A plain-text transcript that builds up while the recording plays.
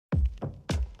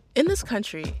In this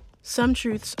country, some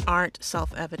truths aren't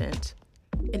self-evident.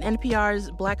 In NPR's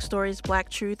Black Stories, Black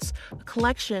Truths, a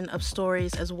collection of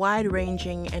stories as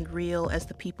wide-ranging and real as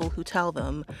the people who tell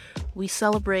them, we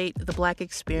celebrate the Black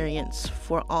experience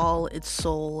for all its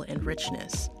soul and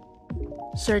richness.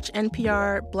 Search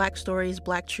NPR Black Stories,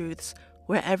 Black Truths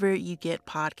wherever you get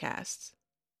podcasts.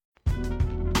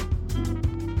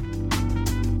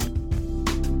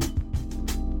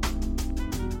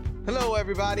 Hello,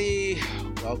 everybody.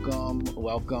 Welcome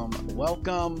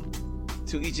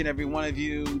to each and every one of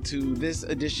you to this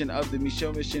edition of the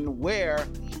Micheaux Mission, where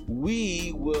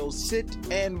we will sit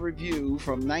and review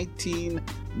from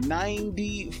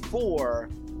 1994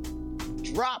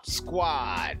 Drop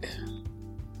Squad,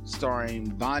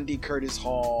 starring Vondie Curtis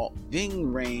Hall, Ving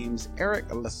Rhames,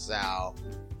 Eric LaSalle,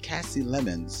 Kasi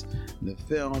Lemmons. The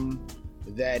film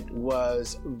that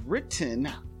was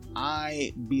written,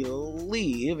 I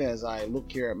believe, as I look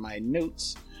here at my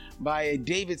notes, by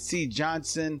David C.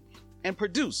 Johnson and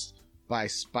produced by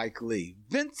Spike Lee.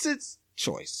 Vincent's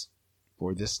choice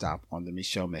for this stop on the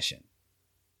Micheaux Mission.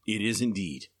 It is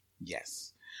indeed.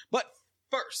 Yes. But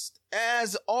first,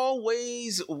 as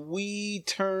always, we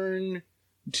turn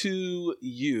to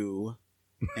you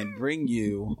and bring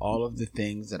you all of the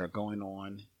things that are going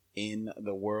on in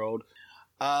the world.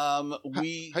 How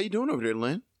you doing over there,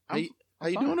 Lynn? How you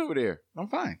doing over there? I'm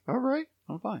fine. All right.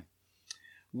 I'm fine.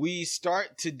 We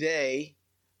start today,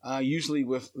 usually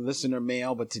with listener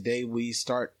mail, but today we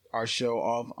start our show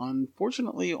off,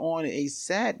 unfortunately, on a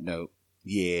sad note.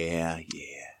 Yeah.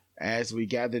 As we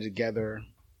gather together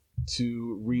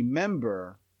to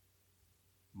remember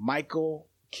Michael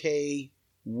K.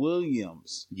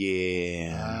 Williams.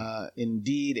 Yeah.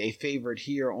 Indeed, a favorite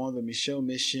here on the Micheaux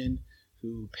Mission,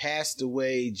 who passed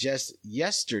away just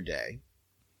yesterday.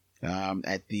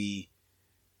 At the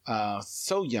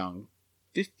so young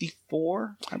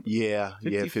 54. Yeah,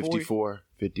 54.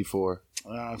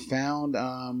 Found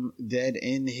dead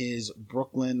in his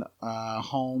Brooklyn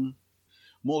home.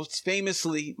 Most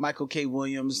famously, Michael K.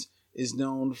 Williams is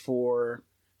known for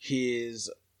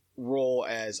his role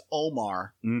as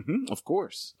Omar. Of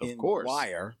course. In The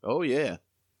Wire. Oh yeah.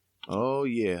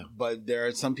 But there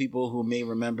are some people who may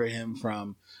remember him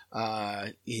from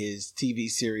his TV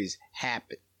series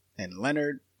Hap and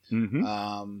Leonard,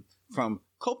 from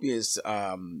copious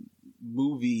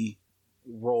movie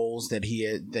roles that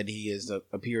he has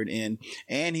appeared in,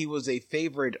 and he was a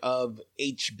favorite of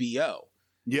HBO.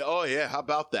 Yeah. Oh yeah. How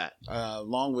about that?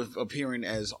 Along with appearing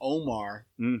as Omar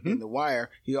in The Wire,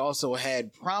 he also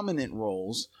had prominent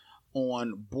roles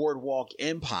on Boardwalk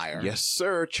Empire. Yes,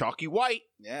 sir. Chalky White.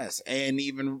 Yes, and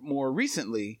even more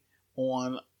recently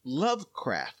on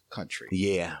Lovecraft Country.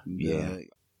 Yeah.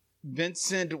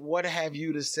 Vincent, what have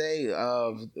you to say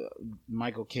of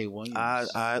Michael K. Williams?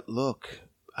 I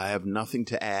have nothing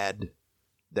to add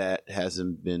that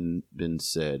hasn't been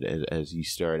said. As you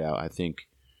start out, I think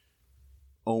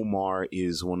Omar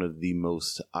is one of the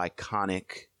most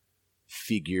iconic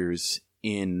figures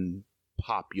in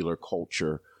popular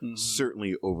culture,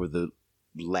 certainly over the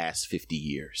last 50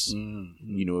 years.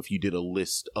 You know, if you did a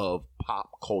list of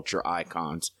pop culture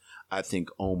icons, I think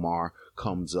Omar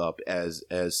comes up as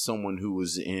someone who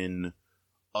was in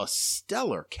a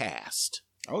stellar cast.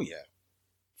 Oh yeah.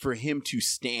 For him to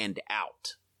stand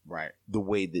out, right, the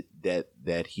way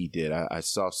that he did. I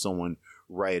saw someone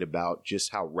write about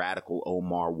just how radical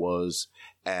Omar was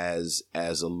as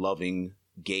a loving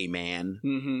gay man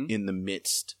in the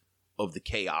midst of the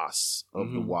chaos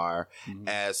of The Wire,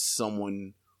 as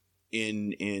someone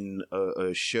in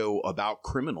a show about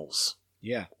criminals.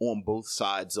 Yeah. On both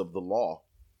sides of the law.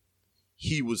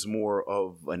 He was more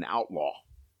of an outlaw.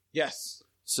 Yes.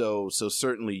 So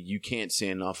certainly you can't say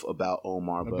enough about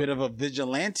Omar. A bit of a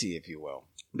vigilante, if you will.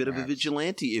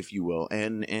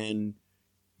 And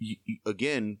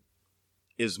again,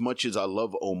 as much as I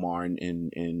love Omar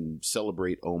and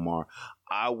celebrate Omar,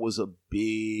 I was a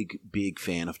big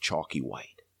fan of Chalky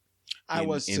White.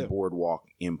 In Boardwalk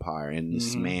Empire, and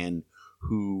this man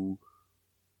who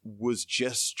was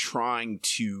just trying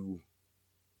to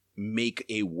make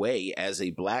a way as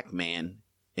a black man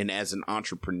and as an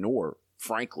entrepreneur,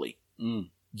 frankly,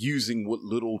 using what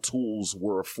little tools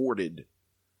were afforded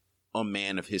a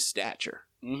man of his stature,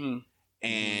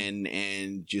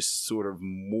 and just sort of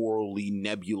morally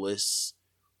nebulous,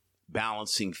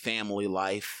 balancing family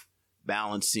life,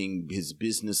 balancing his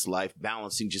business life,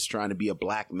 balancing just trying to be a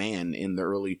black man in the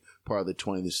early part of the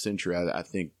 20th century. I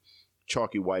think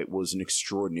Chalky White was an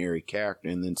extraordinary character.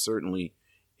 And then certainly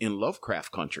in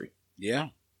Lovecraft Country. Yeah.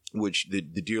 Which the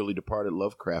dearly departed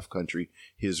Lovecraft Country,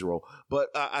 his role. But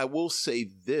I will say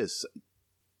this.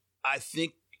 I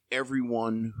think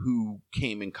everyone who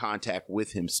came in contact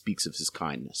with him speaks of his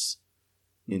kindness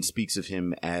and speaks of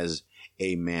him as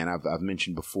a man. I've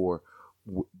mentioned before,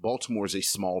 Baltimore is a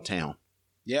small town.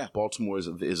 Yeah. Baltimore is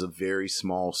a very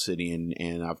small city,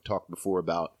 and I've talked before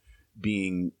about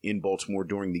being in Baltimore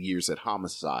during the years that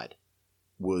Homicide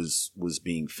was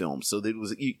being filmed. So that it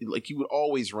was like you would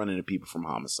always run into people from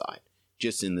Homicide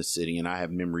just in the city, and I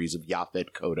have memories of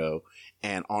Yaphet Kotto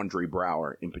and Andre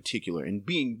Braugher in particular, and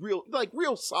being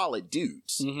real solid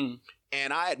dudes. Mm-hmm.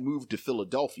 And I had moved to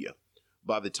Philadelphia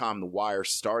by the time The Wire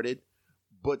started,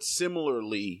 but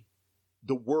similarly,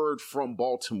 the word from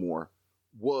Baltimore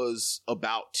was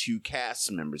about two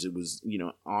cast members. It was,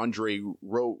 Andre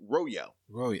Royo,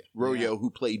 who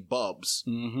played Bubs,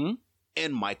 mm-hmm.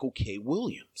 and Michael K.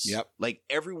 Williams. Yep. Like,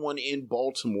 everyone in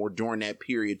Baltimore during that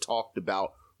period talked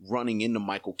about running into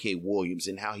Michael K. Williams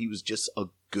and how he was just a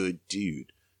good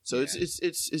dude. So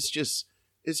it's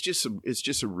just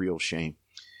a real shame.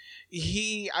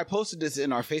 I posted this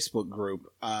in our Facebook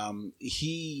group.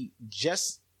 He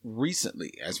just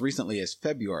recently as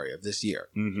February of this year,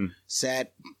 mm-hmm.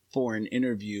 sat for an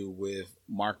interview with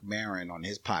Mark Maron on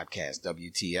his podcast,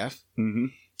 WTF, mm-hmm.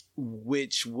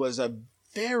 which was a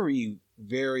very,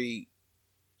 very,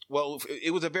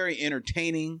 it was a very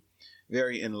entertaining,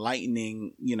 very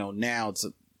enlightening, now it's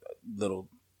a little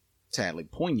sadly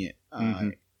poignant mm-hmm.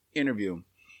 interview.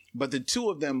 But the two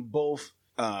of them both,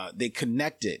 they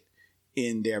connected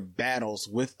in their battles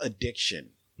with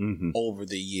addiction mm-hmm. over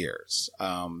the years.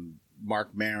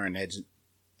 Mark Maron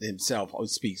himself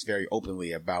speaks very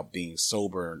openly about being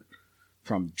sober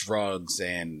from drugs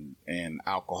and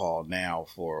alcohol now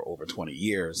for over 20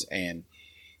 years. And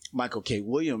Michael K.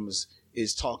 Williams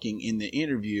is talking in the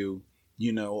interview,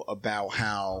 about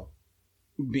how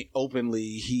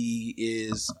openly he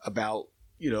is about,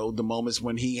 the moments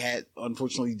when he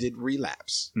unfortunately did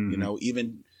relapse, mm-hmm.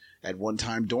 Even at one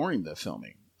time during the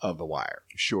filming of The Wire.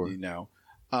 Sure.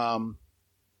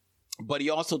 But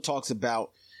he also talks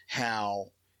about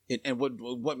how, and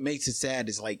what makes it sad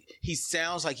is like, he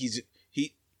sounds like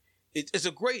it's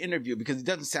a great interview because it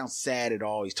doesn't sound sad at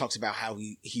all. He talks about how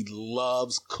he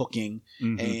loves cooking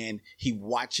mm-hmm. and he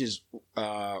watches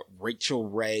Rachel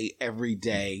Ray every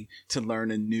day to learn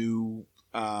a new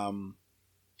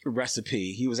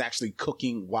recipe. He was actually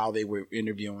cooking while they were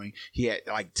interviewing. He had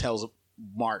tells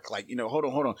Mark,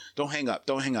 hold on, don't hang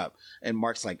up. And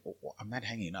Mark's like, oh, I'm not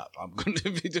hanging up. I'm going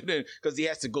to be doing it because he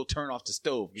has to go turn off the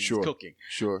stove. He's cooking.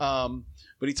 Sure.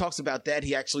 But he talks about that.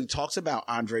 He actually talks about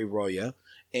Andre Royo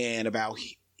and about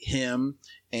him,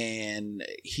 and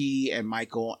he and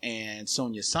Michael and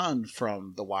Sonia Sun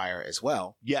from The Wire as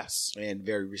well. Yes. And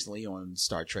very recently on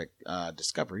Star Trek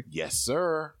Discovery. Yes,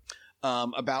 sir.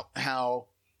 About how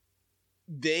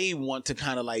they want to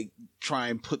kind of try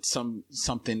and put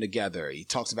something together. He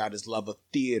talks about his love of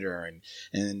theater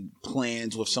and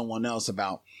plans with someone else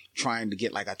about trying to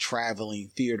get a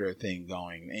traveling theater thing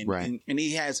going. And, right. and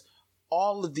he has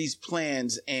all of these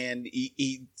plans, and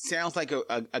he sounds like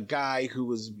a guy who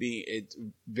was being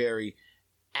very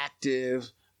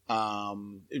active,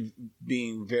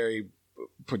 being very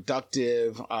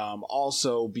productive,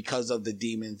 also because of the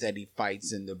demons that he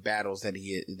fights and the battles that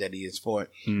he has fought.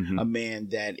 Mm-hmm. A man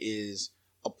that is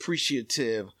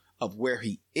appreciative of where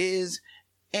he is,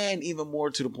 and even more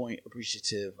to the point,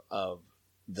 appreciative of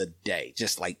the day,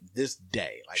 just like this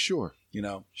day. Sure.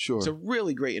 Sure. It's a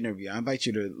really great interview. I invite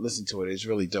you to listen to it. It's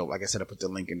really dope. Like I said, I put the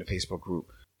link in the Facebook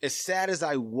group. As sad as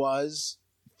I was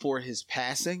for his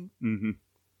passing, mm-hmm.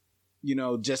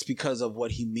 Just because of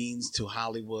what he means to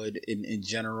Hollywood in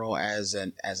general as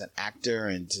an actor,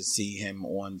 and to see him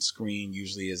on screen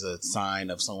usually is a sign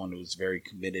of someone who's very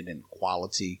committed in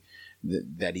quality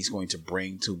that he's going to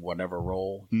bring to whatever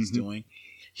role he's mm-hmm. doing.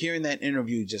 Hearing that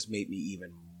interview just made me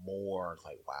even more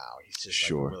wow, he's just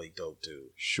a really dope dude.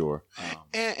 Sure.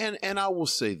 And I will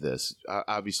say this,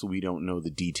 obviously we don't know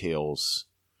the details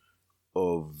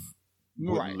of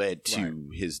what led to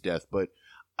his death, but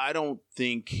I don't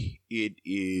think it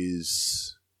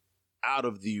is out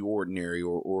of the ordinary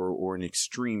or an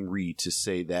extreme read to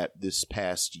say that this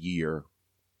past year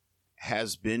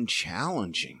has been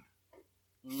challenging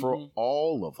for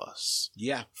all of us.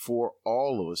 Yeah. For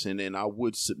all of us. And I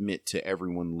would submit to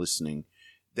everyone listening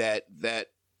that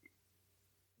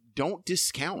don't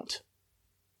discount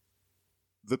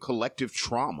the collective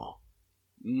trauma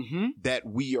that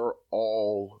we are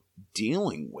all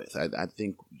dealing with. I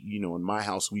think, in my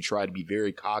house, we try to be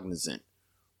very cognizant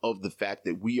of the fact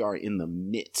that we are in the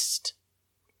midst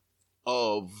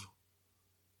of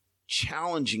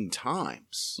challenging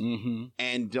times,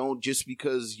 and don't, just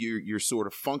because you're sort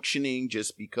of functioning,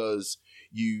 just because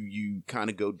you kind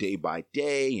of go day by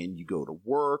day, and you go to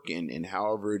work, and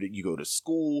however you go to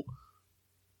school.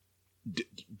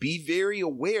 Be very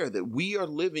aware that we are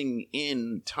living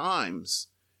in times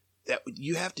that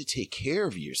you have to take care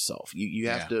of yourself. You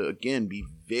have to, again, be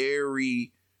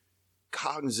very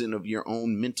cognizant of your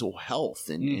own mental health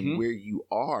and where you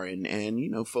are.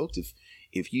 And, folks,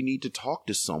 if you need to talk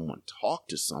to someone, talk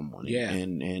to someone. Yeah.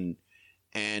 And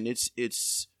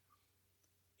it's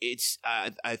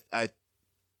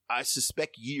I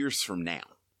suspect years from now,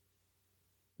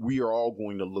 we are all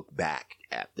going to look back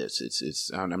at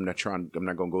this. I'm not going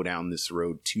to go down this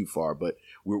road too far, but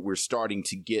we're starting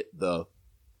to get the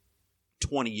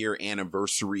 20-year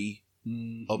anniversary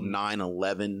of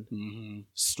 9/11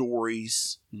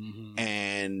 stories.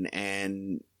 And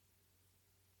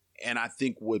I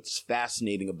think what's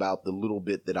fascinating about the little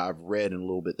bit that I've read and a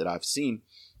little bit that I've seen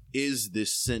is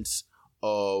this sense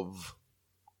of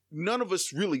none of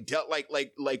us really dealt like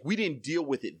we didn't deal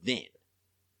with it then.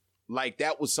 Like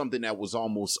that was something that was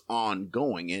almost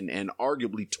ongoing, and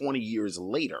arguably 20 years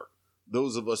later,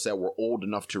 those of us that were old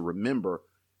enough to remember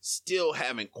still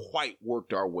haven't quite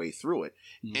worked our way through it.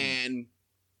 And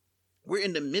we're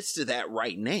in the midst of that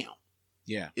right now.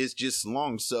 Yeah. It's just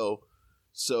long. So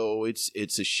it's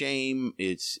a shame.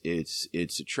 It's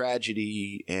a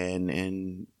tragedy,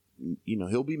 and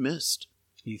he'll be missed.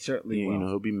 He certainly will.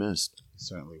 He'll be missed. He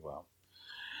certainly will.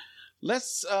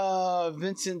 Let's,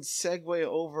 Vincent, segue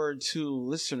over to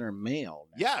listener mail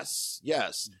now.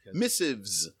 Yes.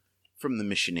 Missives from the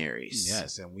missionaries.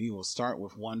 Yes, and we will start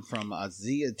with one from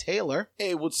Azia Taylor.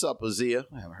 Hey, what's up, Azia?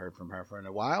 I haven't heard from her for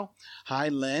a while. Hi,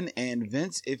 Len and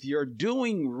Vince. If you're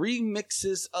doing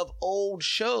remixes of old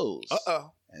shows,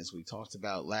 as we talked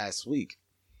about last week,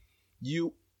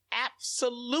 you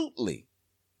absolutely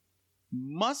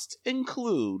must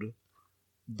include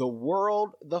The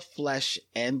World, the Flesh,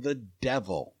 and the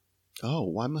Devil. Oh,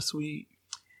 why must we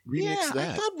remix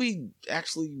that? I thought we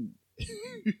actually...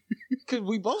 Because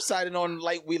we both sided on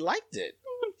we liked it.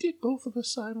 Did both of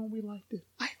us side on we liked it?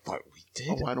 I thought we did.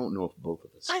 Oh, I don't know if both of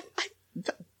us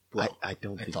did. I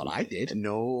thought I did.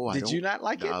 No, I don't. Did you not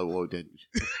like it? No, well, did.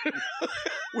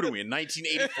 What are we, in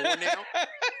 1984 now?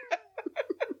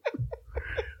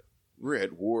 We're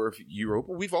at war with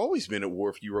Europa. We've always been at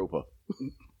war with Europa.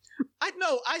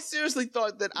 I seriously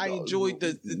thought that I enjoyed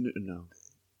No.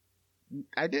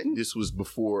 I didn't. This was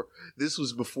before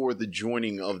the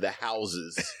joining of the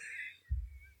houses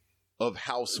of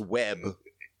House Webb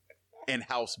and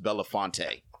House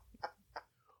Belafonte.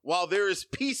 While there is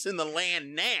peace in the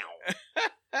land now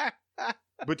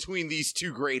between these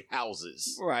two great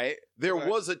houses, right? There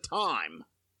was a time,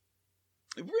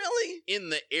 really, in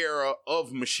the era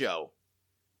of Michelle,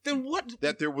 then what?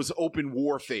 That there was open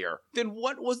warfare. Then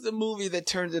what was the movie that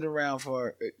turned it around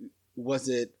for? Was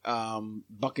it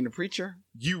Buck and the Preacher?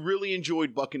 You really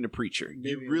enjoyed Buck and the Preacher.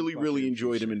 You really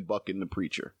enjoyed him in Buck and the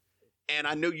Preacher. And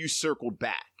I know you circled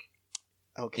back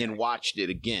and watched it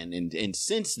again. And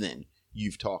since then,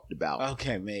 you've talked about it.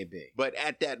 Okay, maybe. But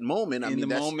at that moment,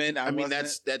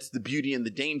 that's the beauty and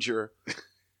the danger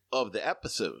of the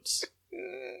episodes.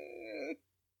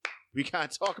 We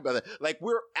can't talk about that. Like,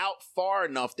 we're out far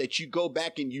enough that you go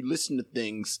back and you listen to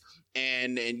things,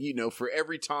 and for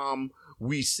every time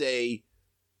we say,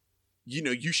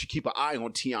 you should keep an eye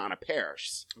on Tiana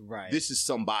Parrish. Right. This is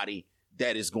somebody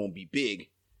that is going to be big.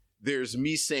 There's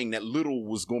me saying that Little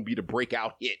was going to be the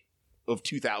breakout hit of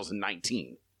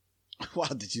 2019. Wow,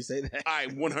 did you say that? I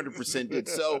 100% did.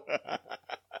 So,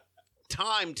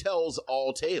 time tells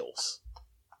all tales.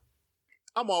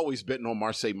 I'm always betting on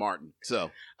Marsai Martin.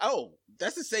 So,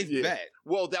 that's a safe bet.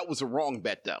 Well, that was a wrong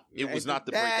bet, though. It was not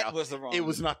the breakout. It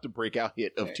was not the breakout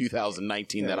hit of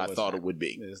 2019 that I thought it would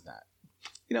be. It is not.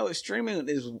 If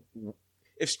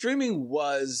streaming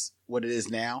was what it is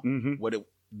now,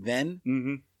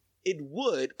 it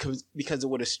would, because it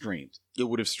would have streamed. It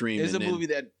would have streamed. There's a movie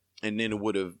that, and then it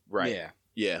would have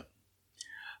Yeah.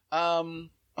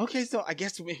 Okay, so I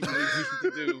guess maybe we need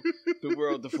to do The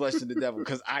World, the Flesh, and the Devil,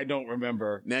 because I don't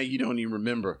remember. Now you don't even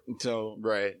remember. So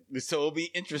it'll be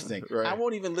interesting. Right. I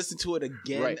won't even listen to it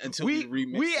again until we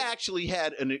remix We actually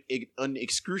had an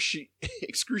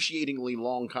excruciatingly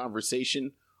long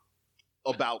conversation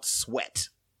about Sweat.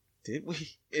 Did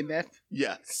we? In that?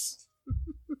 Yes.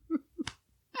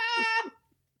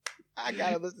 I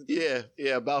gotta listen to it.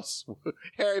 Yeah, about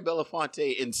Harry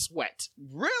Belafonte in Sweat.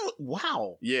 Really?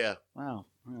 Wow. Yeah. Wow.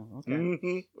 Oh, okay.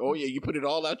 Mm-hmm. Oh, yeah, you put it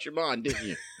all out your mind, didn't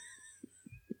you?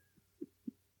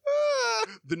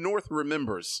 The North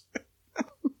remembers.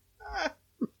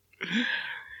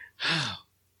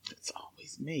 It's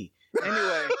always me.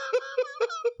 Anyway.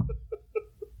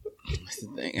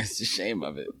 thing. It's the shame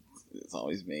of it. It's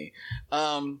always me.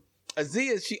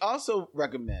 Azia, she also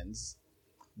recommends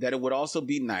that it would also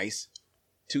be nice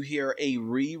to hear a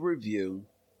re-review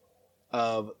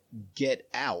of Get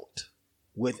Out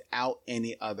without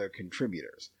any other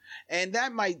contributors. And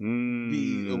that might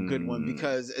be a good one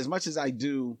because as much as I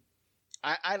do,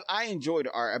 I enjoyed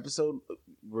our episode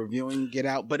reviewing Get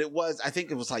Out, but I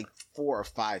think it was like 4 or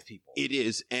 5 people. It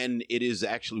is, and it is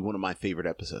actually one of my favorite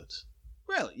episodes.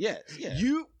 Really? Yes.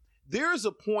 Yeah. There's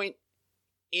a point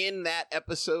in that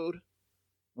episode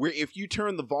where if you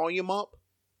turn the volume up,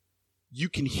 you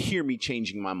can hear me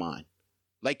changing my mind.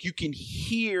 Like you can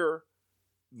hear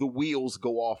the wheels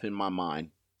go off in my mind.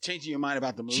 Changing your mind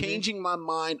about the movie? Changing my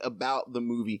mind about the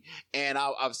movie. And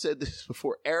I've said this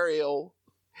before. Ariel,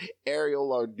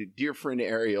 our dear friend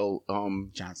Ariel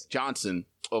Johnson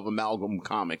of Amalgam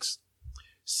Comics,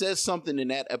 says something in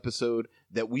that episode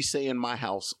that we say in my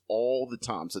house all the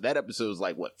time. So that episode is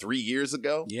like, 3 years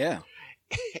ago? Yeah.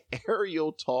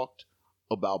 Ariel talked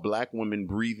about black women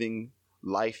breathing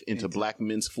life into black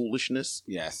men's foolishness.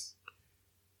 Yes.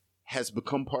 Has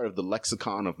become part of the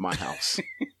lexicon of my house.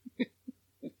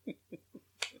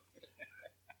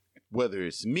 Whether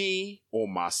it's me or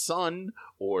my son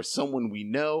or someone we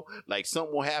know, like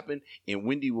something will happen and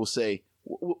Wendy will say,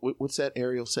 what's that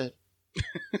Ariel said?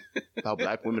 How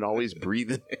black women always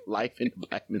breathing life into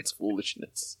black men's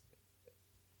foolishness.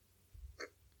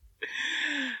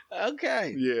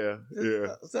 Okay. Yeah.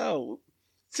 So,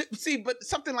 see, but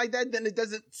something like that, then it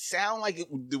doesn't sound like it.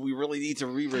 Do we really need to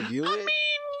re-review it? I mean,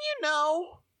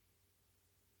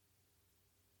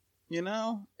 You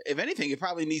know, if anything, it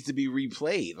probably needs to be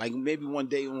replayed. Like maybe one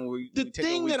day when we the take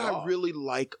thing a week that off. I really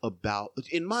like about,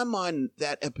 in my mind,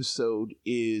 that episode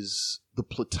is the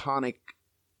platonic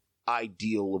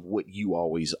ideal of what you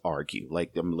always argue.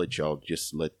 Like I'm gonna let y'all just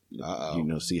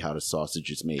see how the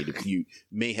sausage is made. If you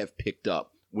may have picked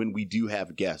up, when we do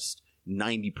have guests,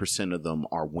 90% of them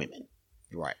are women,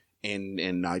 right?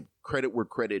 And I credit where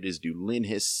credit is due. Lynn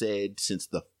has said since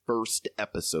the first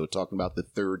episode, talking about the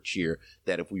third cheer,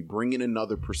 that if we bring in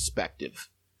another perspective,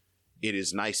 it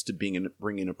is nice to bring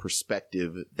in a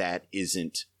perspective that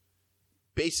isn't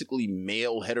basically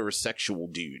male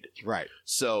heterosexual dude. Right.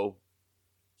 So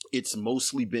it's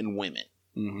mostly been women.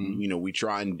 Mm-hmm. We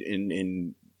try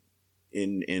and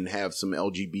have some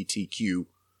LGBTQ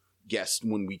guests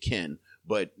when we can,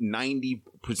 but 90%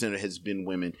 has been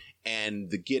women. And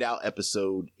the Get Out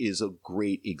episode is a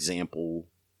great example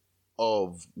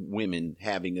of women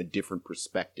having a different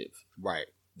perspective. Right.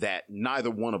 That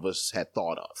neither one of us had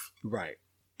thought of. Right.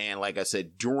 And like I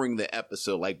said, during the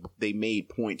episode, like they made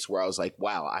points where I was like,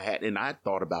 wow, I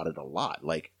thought about it a lot.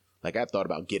 Like I thought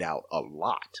about Get Out a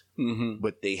lot,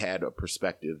 but they had a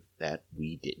perspective that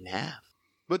we didn't have.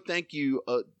 But thank you.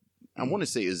 I want to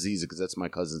say Aziza because that's my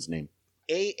cousin's name.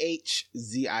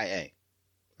 Ahzia.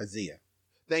 Azia.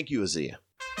 Thank you, Azia.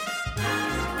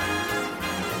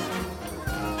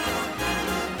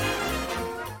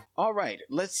 All right,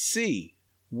 let's see.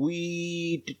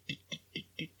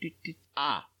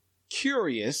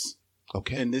 Curious.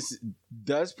 Okay. And this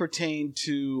does pertain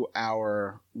to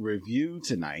our review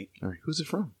tonight. All right. Who's it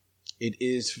from? It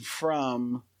is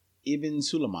from Ibn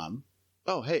Suleiman.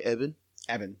 Oh, hey, Evan.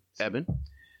 Evan.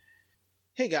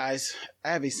 Hey, guys.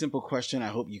 I have a simple question I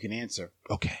hope you can answer.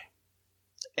 Okay.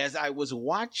 As I was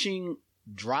watching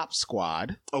Drop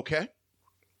Squad. Okay.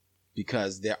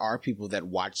 Because there are people that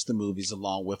watch the movies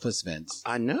along with us, Vince.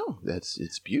 I know.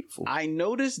 It's beautiful. I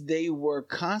noticed they were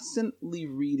constantly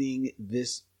reading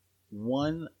this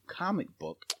one comic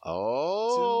book.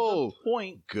 Oh. To the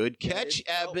point. Good catch,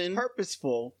 Evan.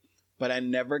 Purposeful, but I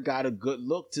never got a good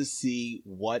look to see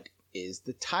what is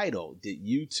the title. Did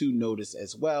you two notice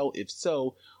as well? If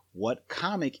so, what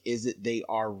comic is it they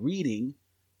are reading?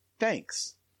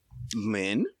 Thanks.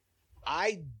 Lynn?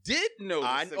 I did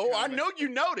notice. I know you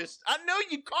noticed. I know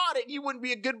you caught it. You wouldn't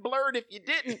be a good blurred if you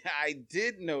didn't. I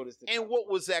did notice. And what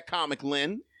was that comic,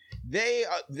 Lynn?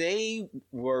 They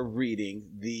were reading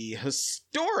the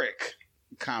historic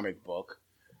comic book.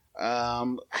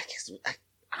 I guess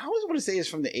I always want to say it's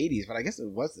from the 80s, but I guess it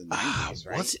was the 90s,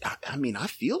 right? I mean, I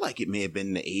feel like it may have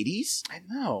been the 80s. I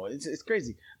know. It's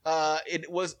crazy.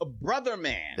 It was a Brother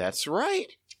Man. That's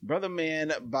right. Brother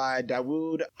Man by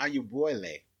Dawood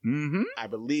Ayuboyle. Mm-hmm. I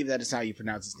believe that is how you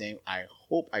pronounce his name. I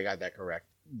hope I got that correct.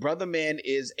 Brother Man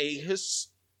is a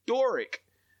historic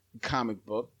comic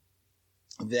book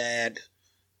that,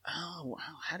 how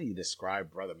do you describe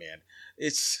Brother Man?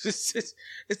 It's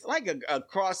like a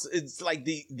cross. It's like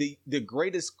the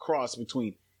greatest cross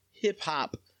between hip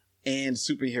hop and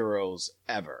superheroes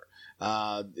ever.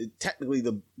 Technically,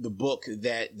 the book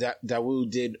that Dawood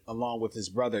did along with his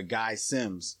brother Guy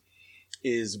Sims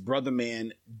is Brother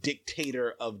Man,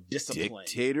 Dictator of Discipline.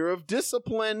 Dictator of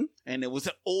Discipline. And it was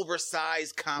an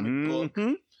oversized comic book.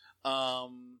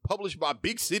 Published by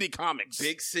Big City Comics.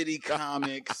 Big City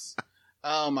Comics.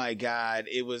 Oh my God.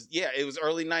 It was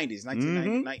early 90s,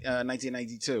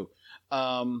 1992.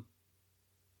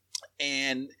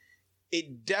 And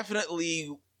it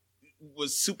definitely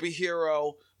was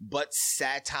superhero, but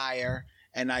satire.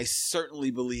 And I certainly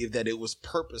believe that it was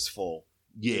purposeful.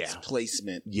 Its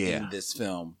placement in this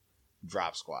film,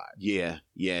 Drop Squad. Yeah.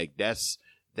 That's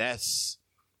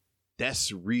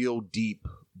real deep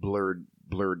blurred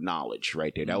knowledge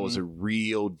right there. That was a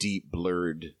real deep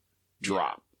blurred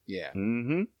drop. Yeah.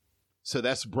 So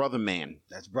that's Brother Man.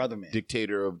 That's Brother Man.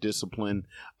 Dictator of Discipline.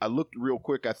 I looked real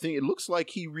quick. I think it looks like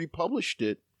he republished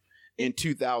it in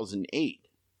 2008.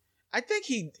 I think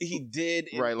he did.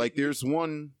 Right. Like there's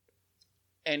one.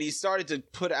 And he started to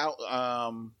put out,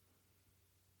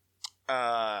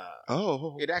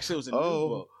 it actually was a new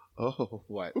book. Oh.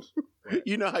 What?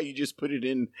 You know how you just put it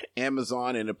in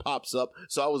Amazon and it pops up?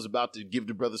 So I was about to give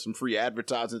the brother some free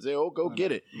advertising and say, go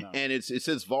get it. No. And it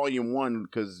says volume 1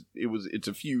 because it's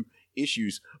a few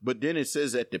issues. But then it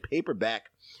says that the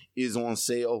paperback is on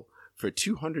sale for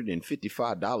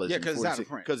 $255. Yeah, because it's out of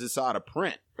print. Because it's out of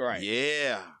print. Right.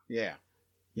 Yeah.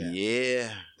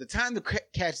 The time to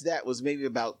catch that was maybe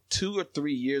about 2 or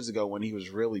 3 years ago when he was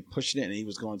really pushing it and he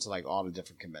was going to like all the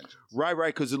different conventions. Right.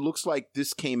 Because it looks like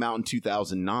this came out in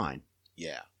 2009.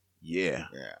 Yeah.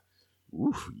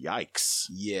 Oof, yikes.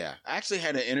 Yeah. I actually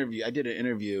had an interview. I did an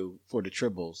interview for the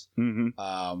Tribbles.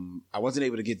 I wasn't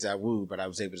able to get Dawood, but I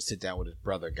was able to sit down with his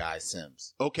brother, Guy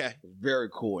Sims. Okay. Very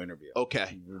cool interview.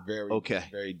 Okay.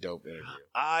 Very dope interview.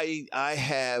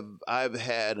 I've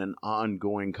had an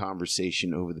ongoing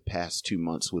conversation over the past 2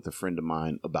 months with a friend of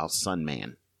mine about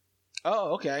Sunman.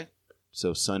 Oh, okay.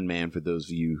 So Sunman, for those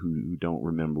of you who don't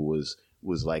remember, was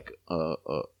like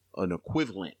an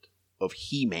equivalent of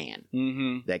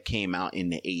He-Man that came out in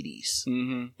the 80s.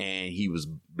 And he was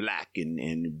black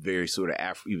and very sort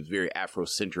of he was very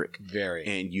Afrocentric. Very.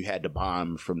 And you had to buy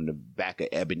him from the back of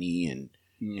Ebony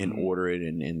and order it.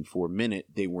 And for a minute,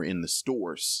 they were in the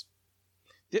stores.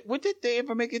 Did they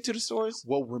ever make it to the stores?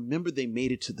 Well, remember they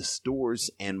made it to the stores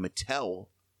and Mattel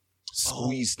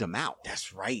squeezed them out.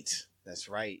 That's right.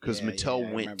 Because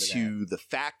Mattel went to the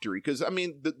factory. Because, I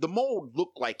mean, the mold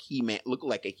looked like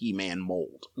a He-Man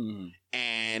mold.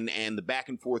 And the back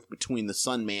and forth between the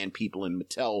Sunman people and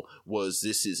Mattel was,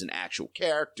 this is an actual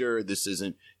character. This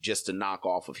isn't just a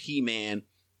knockoff of He-Man.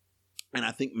 And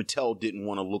I think Mattel didn't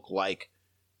want to look like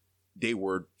they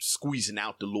were squeezing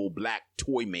out the little black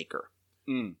toy maker.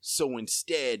 So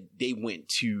instead, they went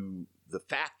to the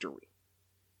factory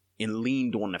and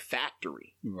leaned on the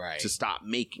factory to stop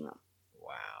making them.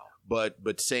 Wow.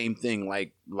 But same thing,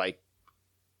 like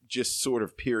just sort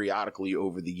of periodically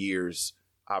over the years,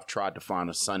 I've tried to find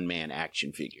a Sunman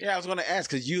action figure. Yeah, I was going to ask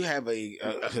because you have a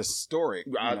historic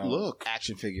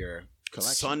action figure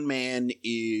collection. Sunman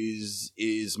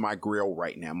is my grail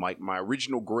right now. My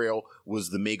original grail was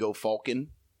the Mego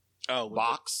Falcon.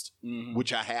 Boxed,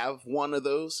 which I have one of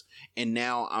those, and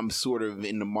now I'm sort of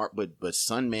in the mark. But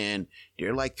Sunman,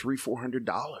 they're like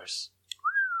 $300-400,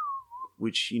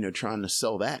 which trying to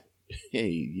sell that.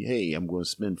 Hey, I'm going to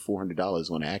spend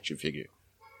 $400 on an action figure.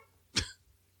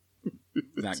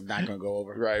 not going to go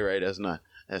over. Right. That's not.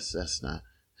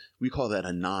 We call that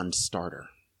a non-starter.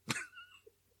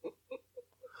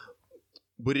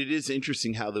 But it is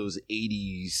interesting how those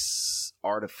 80s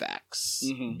artifacts,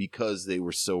 because they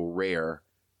were so rare,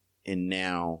 and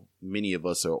now many of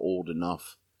us are old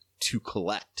enough to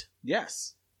collect.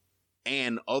 Yes.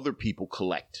 And other people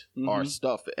collect our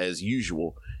stuff as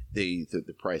usual. The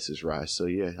prices rise. So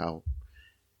yeah, I'll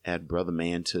add Brother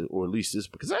Man to, or at least this,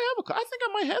 because I think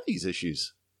I might have these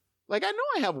issues. Like I know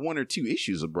I have 1 or 2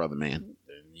 issues of Brother Man.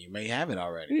 You may have it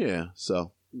already. Yeah.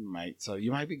 So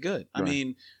you might be good. Right. I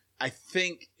mean, I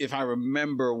think if I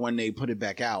remember when they put it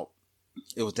back out,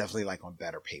 it was definitely like on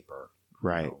better paper.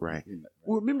 Right.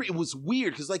 Well, remember, it was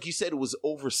weird because, like you said, it was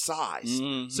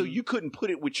oversized. So you couldn't put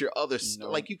it with your other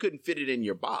stuff. Like you couldn't fit it in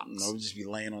your box. No, it would just be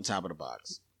laying on top of the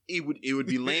box. It would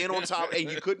be laying on top,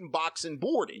 and you couldn't box and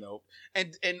board it. Nope.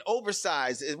 And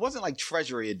oversized, it wasn't like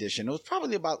Treasury Edition. It was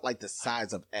probably about like the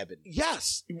size of Ebony.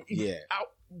 Yes. Yeah.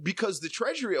 Because the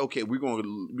Treasury, okay, we're going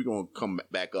to come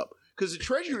back up. Because the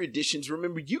Treasury editions,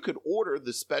 remember, you could order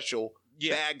the special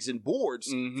bags and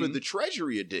boards for the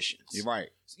Treasury editions. You're right.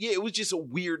 Yeah, it was just a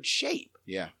weird shape.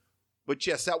 Yeah. But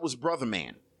yes, that was Brother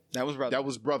Man. That was Brother Man. That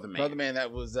was Brother Man. Brother Man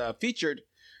that was featured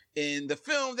in the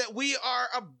film that we are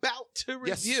about to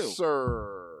review. Yes,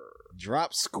 sir.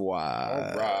 Drop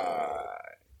Squad. All right.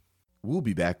 We'll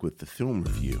be back with the film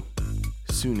review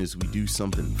as soon as we do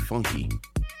something funky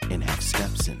and have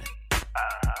steps in it.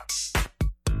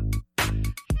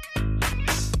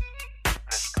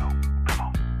 Let's go. Come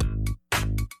on.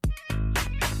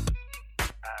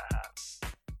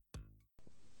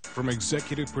 From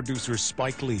executive producer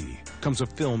Spike Lee comes a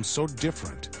film so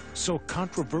different, so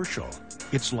controversial,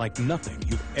 it's like nothing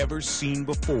you've ever seen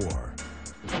before.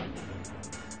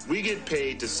 We get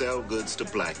paid to sell goods to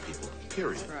black people,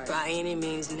 period. By any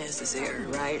means necessary,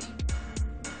 right?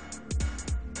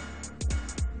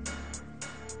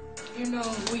 You know,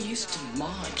 we used to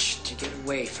march to get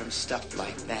away from stuff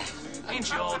like that.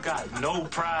 Ain't you all got no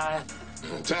pride?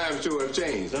 Times sure have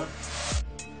changed, huh?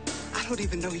 I don't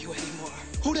even know you anymore.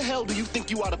 Who the hell do you think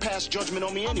you are to pass judgment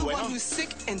on me I'm anyway, the one who's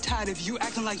sick and tired of you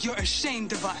acting like you're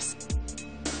ashamed of us.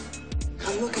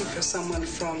 I'm looking for someone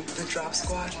from the Drop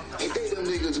Squad. Ain't they them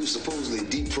niggas who supposedly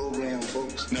deprogram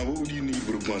folks? Now, what would you need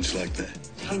with a bunch like that?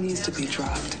 He needs to be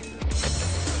dropped.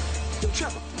 Yo,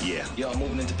 Trevor. Yeah. Y'all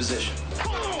moving into position.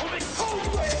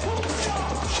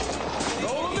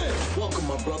 Roll them in. Welcome,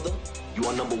 my brother. You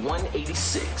are number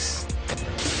 186.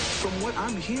 From what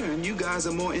I'm hearing, you guys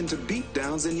are more into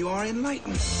beatdowns than you are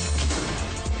enlightened.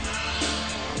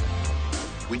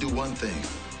 We do one thing.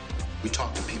 We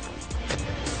talk to people.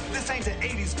 This ain't the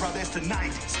 80s, brother. It's the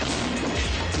 90s.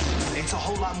 It's a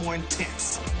whole lot more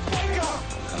intense. Wake up!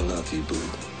 I love you, boo,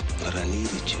 but I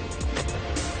needed you.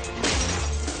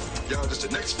 Y'all, just the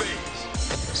next phase.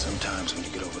 Sometimes when you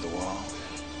get over the wall,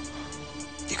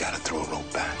 you gotta throw a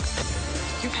rope back.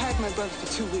 You've had my brother for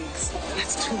 2 weeks.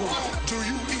 That's too long. Do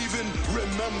you even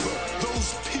remember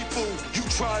those people you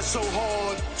tried so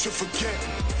hard to forget?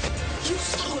 You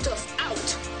sold us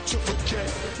out. To forget.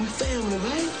 We family,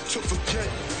 right? To forget.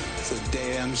 It's a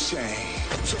damn shame.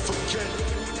 To forget.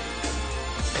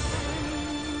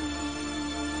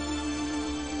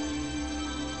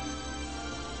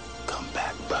 Come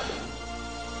back, brother.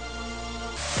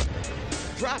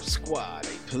 Drop Squad,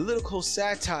 a political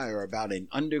satire about an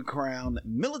underground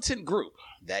militant group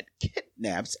that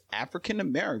kidnaps African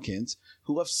Americans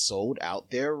who have sold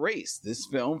out their race. This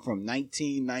film from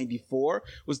 1994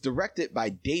 was directed by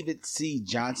David C.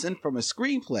 Johnson from a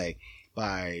screenplay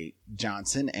by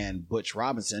Johnson and Butch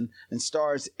Robinson and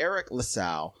stars Eric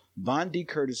LaSalle, Vondie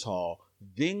Curtis Hall,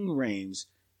 Ving Rhames,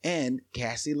 and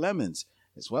Kasi Lemmons,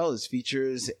 as well as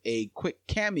features a quick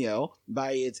cameo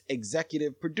by its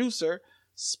executive producer,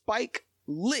 Spike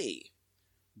Lee.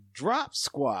 Drop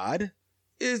Squad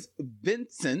is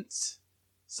Vincent's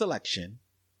selection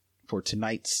for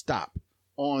tonight's stop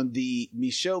on the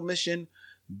Michaud mission.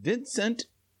 Vincent,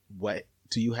 what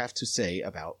do you have to say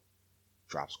about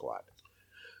Drop Squad?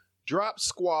 Drop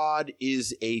Squad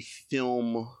is a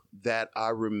film that I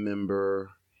remember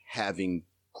having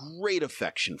great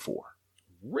affection for.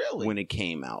 Really? When it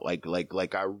came out. Like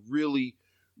I really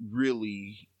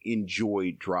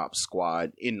enjoyed Drop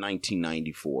Squad in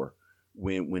 1994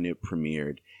 when it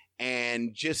premiered.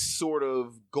 And just sort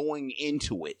of going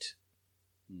into it,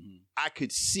 I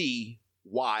could see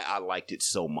why I liked it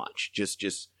so much.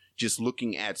 Just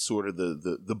looking at sort of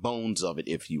the bones of it,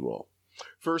 if you will.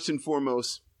 First and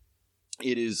foremost,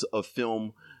 it is a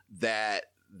film that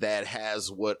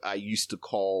has what I used to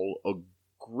call a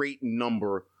great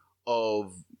number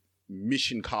of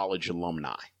Mission College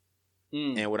alumni.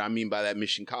 And what I mean by that,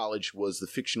 Mission College was the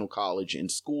fictional college in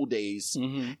School Days.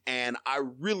 And I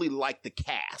really liked the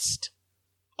cast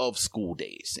of School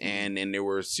Days. And there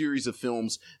were a series of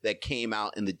films that came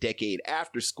out in the decade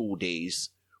after School Days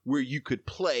where you could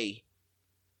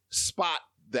spot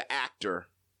the actor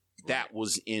that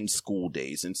was in School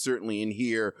Days. And certainly in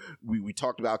here, we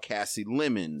talked about Kasi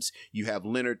Lemmons. You have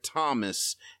Leonard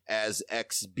Thomas as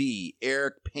XB,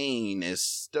 Eric Payne as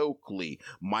Stokely,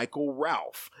 Michael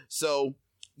Ralph. So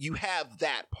you have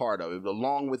that part of it.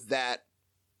 Along with that,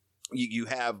 you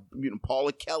have,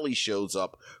 Paula Kelly shows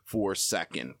up for a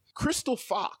second. Crystal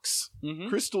Fox,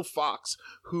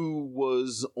 who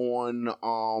was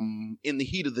on In the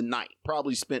Heat of the Night,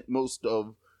 probably spent most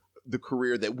of the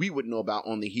career that we would know about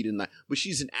on The Heat of the Night, but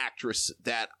she's an actress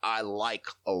that I like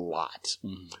a lot.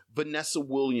 Vanessa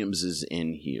Williams is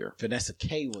in here. Vanessa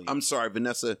K. Williams. I'm sorry,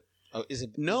 Vanessa. Oh, is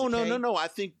it? No. I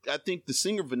think the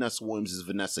singer Vanessa Williams is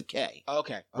Vanessa K.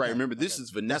 Okay. Right. Remember, this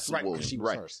is Vanessa Williams. She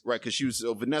was first. Right. Because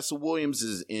Vanessa Williams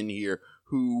is in here,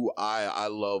 who I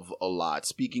love a lot.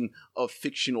 Speaking of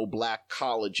fictional black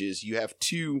colleges, you have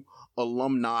two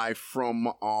alumni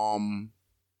from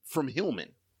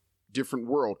Hillman. Different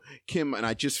World. Kim, and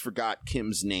I just forgot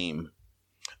Kim's name.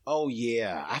 Oh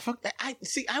yeah, I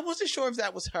see. I wasn't sure if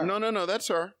that was her. No, that's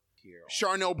her.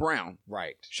 Charnel Brown.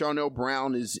 Right. Charnel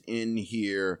Brown is in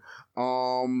here.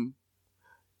 What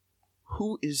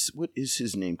is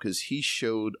his name? Because he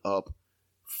showed up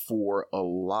for a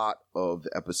lot of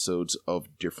episodes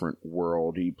of Different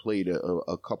World. He played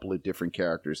a couple of different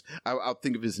characters. I'll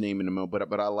think of his name in a moment,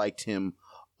 but I liked him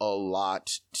a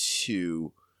lot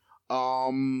too.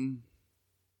 So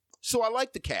I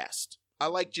like the cast. I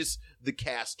like just the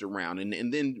cast around,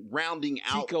 and then rounding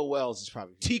out. Tico Wells is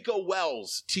probably Tico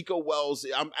Wells.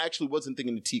 I actually wasn't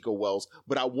thinking of Tico Wells,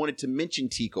 but I wanted to mention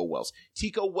Tico Wells.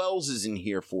 Tico Wells is in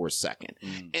here for a second,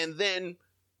 and then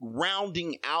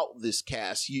rounding out this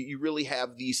cast, you really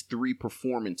have these three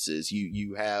performances.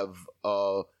 You have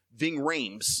Ving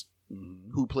Rhames,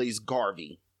 who plays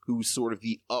Garvey, who's sort of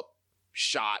the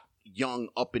upshot, young,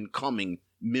 up and coming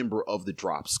member of the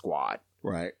Drop Squad.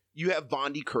 Right. You have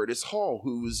Vondie Curtis Hall,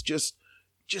 who is just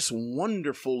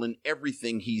wonderful in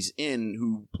everything he's in,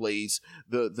 who plays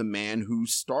the man who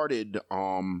started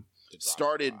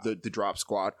the Drop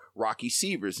Squad, Rocky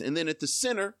Sievers. And then at the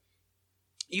center,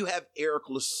 you have Eric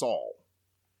LaSalle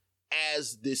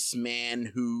as this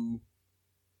man who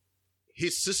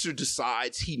his sister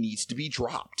decides he needs to be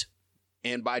dropped.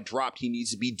 And by dropped, he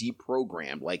needs to be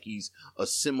deprogrammed. Like he's a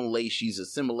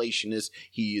assimilationist.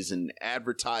 He is an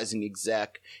advertising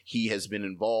exec. He has been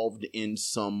involved in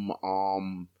some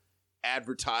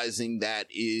advertising that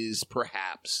is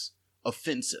perhaps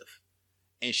offensive.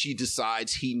 And she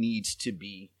decides he needs to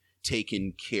be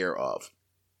taken care of.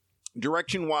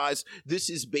 Direction-wise,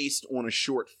 this is based on a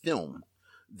short film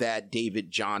that David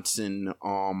Johnson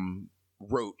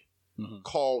wrote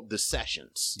called The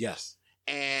Sessions. Yes.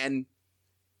 And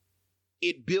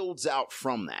it builds out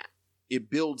from that. I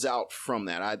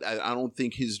don't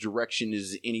think his direction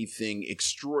is anything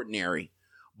extraordinary,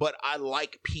 but I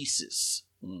like pieces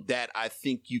that I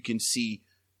think you can see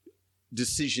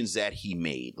decisions that he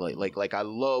made. Like I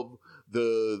love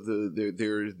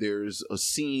there's a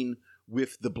scene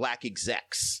with the black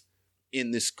execs in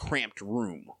this cramped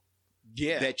room.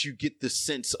 Yeah, that you get the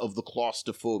sense of the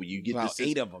claustrophobia. You get about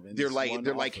 8 of them. They're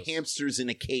like hamsters in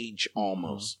a cage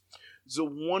almost. It's a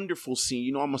wonderful scene.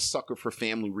 You know, I'm a sucker for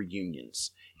family reunions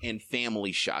and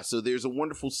family shots. So there's a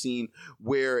wonderful scene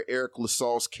where Eric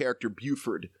LaSalle's character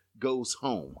Buford goes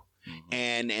home,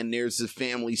 and there's a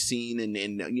family scene, and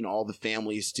you know all the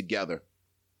family is together.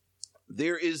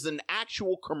 There is an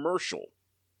actual commercial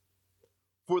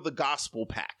for the Gospel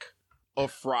Pack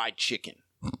of fried chicken.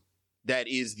 That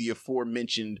is the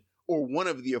aforementioned, or one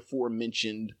of the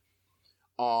aforementioned,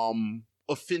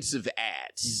 offensive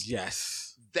ads.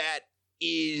 Yes. That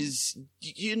is,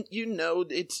 you know,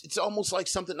 it's almost like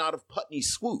something out of Putney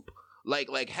Swoop.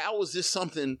 Like how is this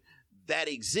something that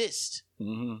exists?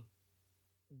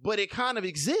 But it kind of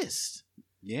exists.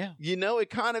 Yeah. You know,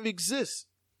 it kind of exists.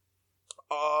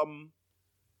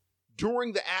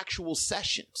 During the actual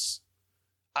sessions,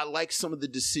 I like some of the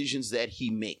decisions that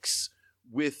he makes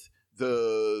with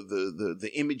the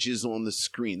images on the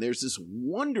screen. There's this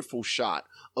wonderful shot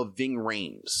of Ving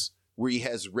Rhames where he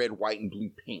has red, white, and blue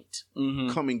paint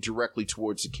coming directly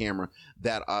towards the camera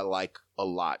that I like a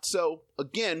lot. So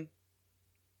again,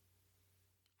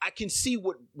 I can see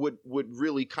what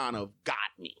really kind of got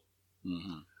me.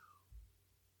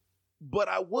 But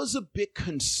I was a bit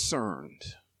concerned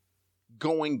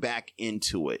going back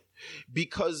into it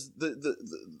because the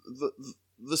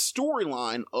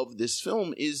storyline of this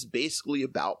film is basically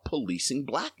about policing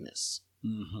blackness.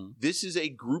 This is a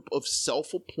group of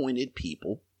self-appointed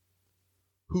people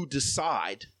who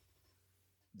decide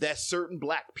that certain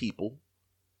black people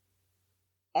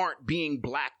aren't being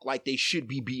black like they should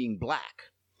be being black.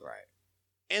 Right.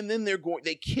 And then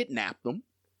they kidnap them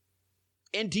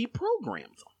and deprogram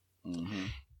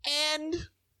them. And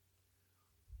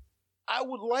I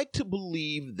would like to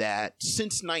believe that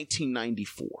since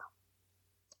 1994,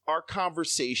 our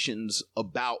conversations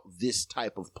about this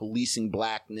type of policing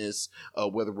blackness,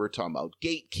 whether we're talking about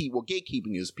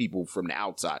gatekeeping is people from the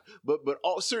outside, but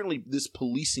certainly this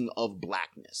policing of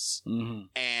blackness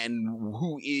and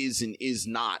who is and is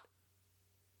not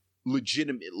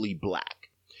legitimately black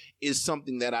is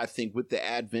something that I think with the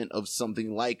advent of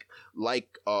something like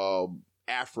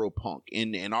Afropunk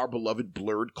and our beloved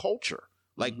blurred culture,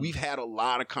 like we've had a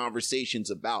lot of conversations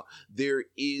about there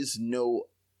is no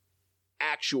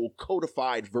actual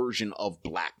codified version of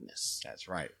blackness. That's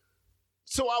right.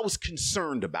 So I was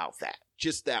concerned about that,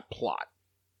 just that plot.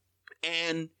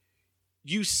 And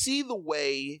you see the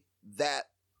way that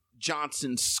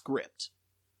Johnson's script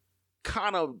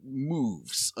kind of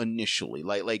moves initially.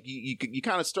 Like you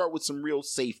kind of start with some real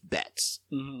safe bets.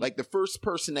 Like the first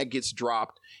person that gets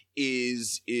dropped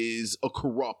is a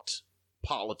corrupt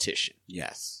politician.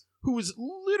 Yes. Who is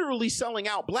literally selling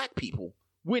out black people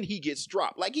when he gets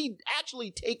dropped. Like he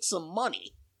actually takes some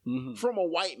money from a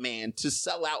white man to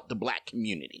sell out the black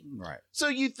community. Right. So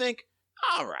you think,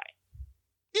 all right,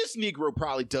 this Negro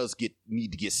probably does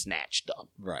need to get snatched up.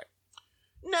 Right.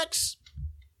 Next,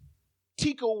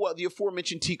 the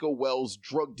aforementioned Tico Wells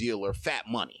drug dealer, Fat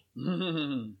Money.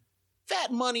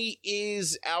 Fat Money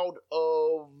is out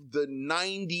of the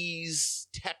 90s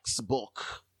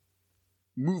textbook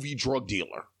movie drug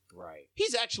dealer. Right.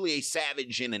 He's actually a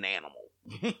savage and an animal.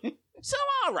 So,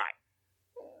 all right.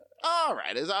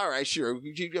 It's all right, sure.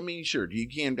 I mean, sure. You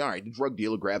can, all right, the drug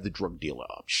dealer, grab the drug dealer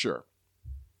up. Sure.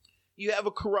 You have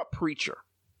a corrupt preacher.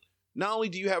 Not only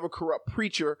do you have a corrupt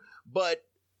preacher, but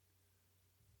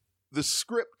the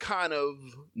script kind of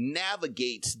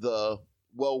navigates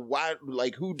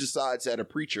who decides that a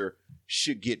preacher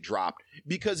should get dropped?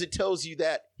 Because it tells you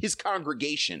that his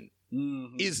congregation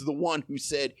is the one who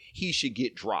said he should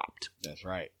get dropped. That's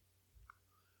right.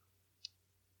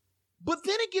 But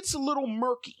then it gets a little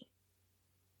murky.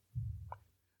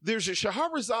 There's a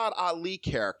Shahrazad Ali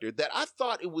character that I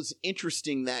thought it was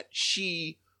interesting that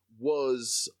she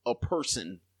was a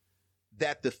person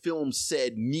that the film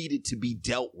said needed to be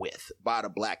dealt with by the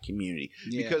black community.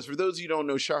 Yeah. Because for those of you who don't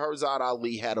know, Shahrazad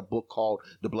Ali had a book called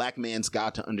The Black Man's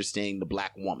Guide to Understanding the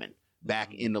Black Woman.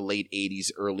 Back in the late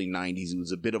 80s, early 90s. It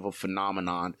was a bit of a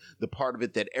phenomenon. The part of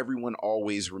it that everyone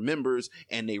always remembers,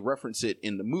 and they reference it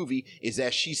in the movie, is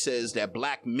that she says that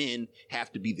black men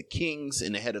have to be the kings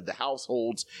and the head of the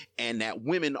households, and that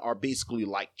women are basically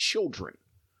like children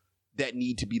that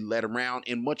need to be led around.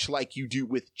 And much like you do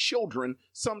with children,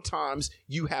 sometimes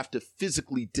you have to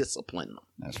physically discipline them.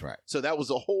 That's right. So that was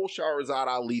a whole Shahrazad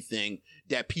Ali thing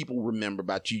that people remember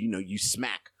about you. You know, you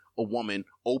smack a woman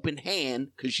open hand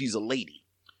because she's a lady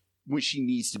when she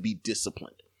needs to be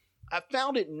disciplined. I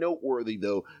found it noteworthy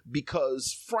though,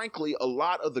 because frankly, a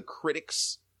lot of the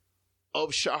critics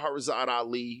of Shahrazad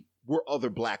Ali were other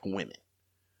black women.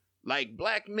 Like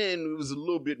black men, it was a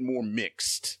little bit more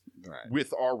mixed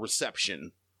with our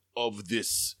reception of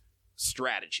this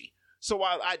strategy. So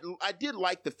I did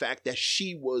like the fact that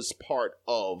she was part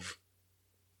of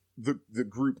the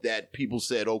group that people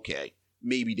said, okay,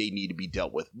 maybe they need to be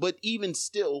dealt with. But even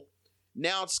still,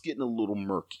 now it's getting a little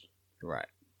murky. Right.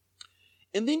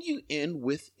 And then you end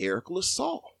with Eric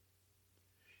LaSalle.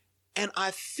 And I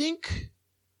think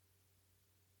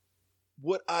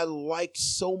what I liked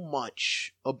so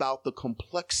much about the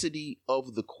complexity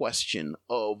of the question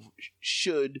of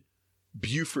should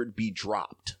Buford be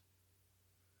dropped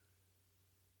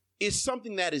is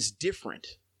something that is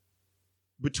different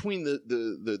between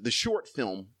the short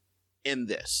film and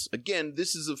this. Again,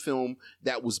 this is a film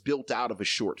that was built out of a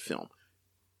short film.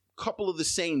 Couple of the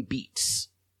same beats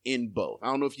in both. I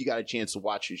don't know if you got a chance to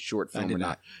watch his short film or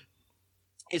not.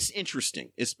 It's interesting,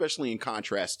 especially in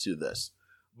contrast to this.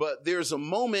 But there's a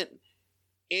moment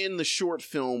in the short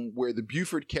film where the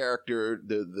Buford character,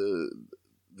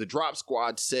 the Drop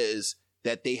Squad, says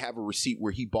that they have a receipt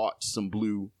where he bought some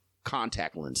blue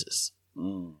contact lenses.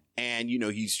 And, you know,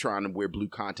 he's trying to wear blue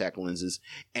contact lenses.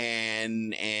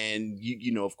 And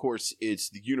you know, of course, it's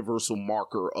the universal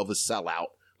marker of a sellout.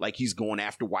 Like he's going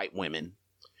after white women.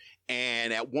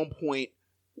 And at one point,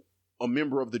 a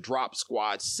member of the Drop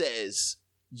Squad says,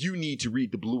 you need to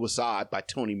read The Bluest Eye by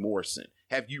Toni Morrison.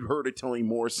 Have you heard of Toni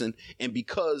Morrison? And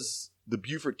because the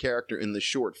Buford character in the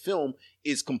short film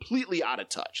is completely out of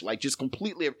touch, like just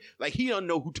completely, like he doesn't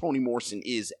know who Toni Morrison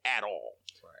is at all.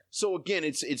 So again,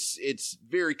 it's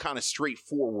very kind of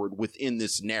straightforward within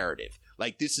this narrative.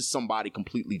 Like this is somebody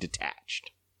completely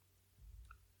detached.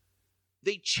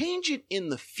 They change it in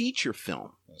the feature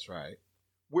film. That's right.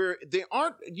 Where they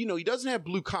aren't, you know, he doesn't have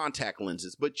blue contact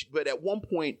lenses, but at one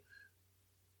point,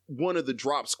 one of the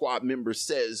Drop Squad members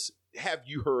says, have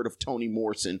you heard of Toni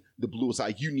Morrison, The Bluest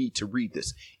Eye? You need to read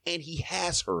this. And he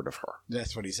has heard of her.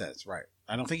 That's what he says, right.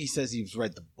 I don't think he says he's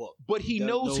read the book. But he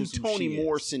knows who Toni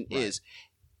Morrison is.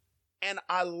 And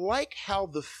I like how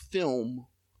the film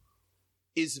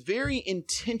is very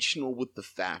intentional with the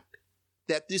fact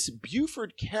that this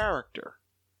Buford character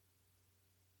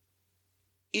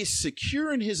is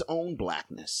secure in his own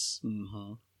blackness.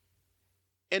 Mm-hmm.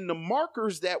 And the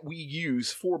markers that we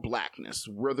use for blackness,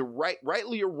 whether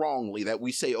rightly or wrongly, that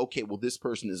we say, okay, well, this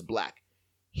person is black,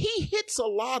 he hits a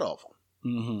lot of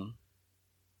them. Mm-hmm.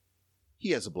 He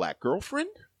has a black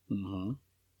girlfriend. Mm-hmm.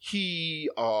 He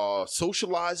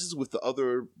socializes with the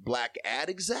other black ad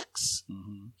execs.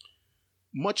 Mm-hmm.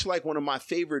 much like one of my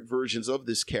favorite versions of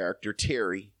this character,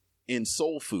 Terry, in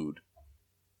Soul Food,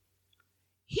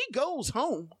 he goes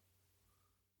home.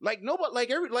 Like nobody,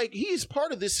 like he's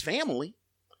part of this family.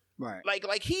 Right.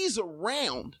 Like he's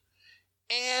around.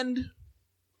 And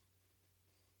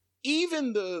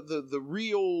even the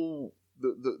real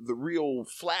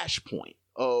flashpoint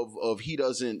of he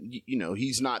doesn't,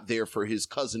 he's not there for his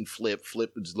cousin Flip.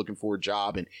 Flip is looking for a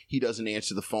job and he doesn't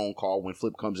answer the phone call when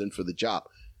Flip comes in for the job.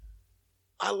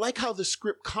 I like how the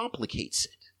script complicates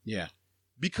it. Yeah.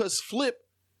 Because Flip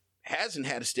hasn't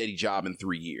had a steady job in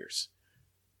 3 years.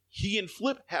 He and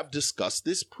Flip have discussed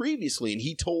this previously, and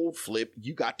he told Flip,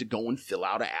 you got to go and fill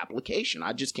out an application.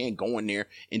 I just can't go in there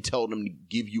and tell them to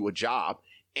give you a job.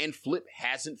 And Flip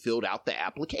hasn't filled out the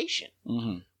application.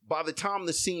 Mm-hmm. By the time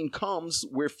the scene comes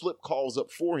where Flip calls up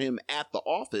for him at the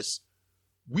office,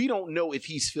 we don't know if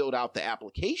he's filled out the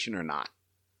application or not.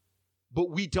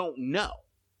 But we don't know.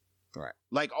 Right.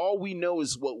 Like, all we know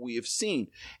is what we have seen.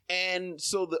 And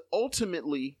so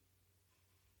ultimately,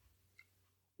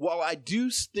 while I do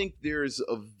think there's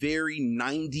a very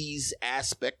 90s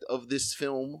aspect of this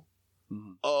film,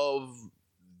 of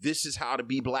this is how to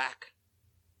be black,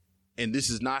 and this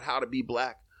is not how to be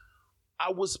black,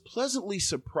 I was pleasantly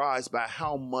surprised by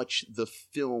how much the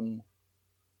film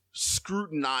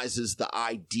scrutinizes the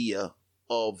idea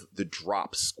of the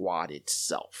drop squad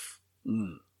itself.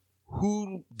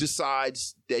 Who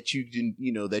decides that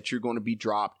that you're going to be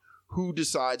dropped? Who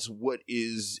decides what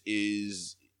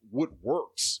what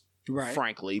works, right?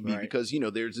 Frankly, because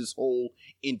there's this whole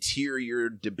interior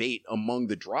debate among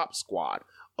the drop squad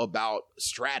about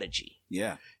strategy.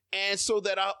 Yeah. And so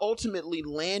that I ultimately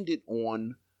landed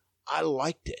on, I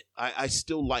liked it. I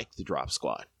still like the drop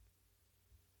squad.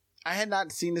 I had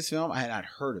not seen this film. I had not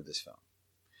heard of this film.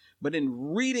 But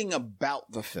in reading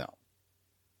about the film,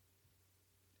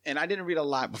 and I didn't read a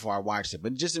lot before I watched it,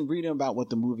 but just in reading about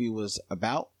what the movie was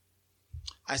about,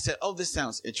 I said, oh, this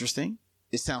sounds interesting.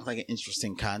 It sounds like an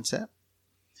interesting concept.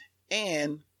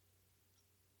 And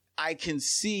I can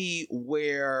see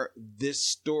where this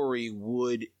story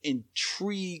would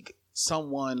intrigue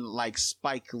someone like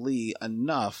Spike Lee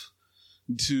enough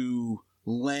to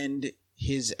lend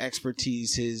his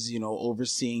expertise, his,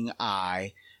 overseeing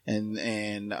eye,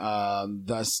 and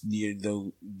thus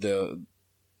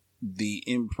the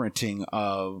imprinting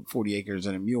of 40 Acres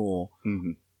and a Mule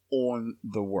on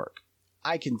the work.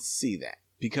 I can see that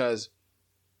because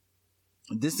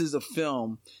this is a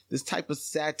film, this type of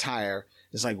satire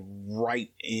is like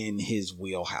right in his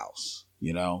wheelhouse,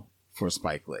 for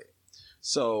Spike Lee.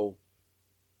 So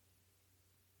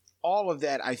all of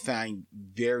that I find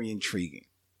very intriguing.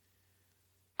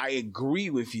 I agree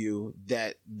with you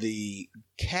that the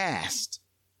cast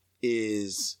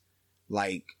is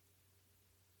like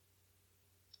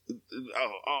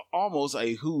almost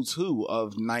a who's who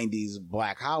of 90s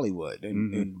Black Hollywood,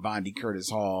 and Bondi Curtis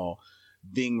Hall,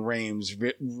 Ving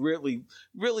Rhames,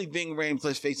 really Ving Rhames,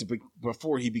 let's face it,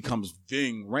 before he becomes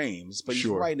Ving Rhames, but he's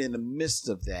right in the midst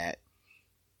of that.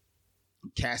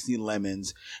 Kasi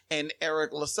Lemmons and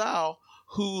Eric LaSalle,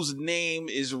 whose name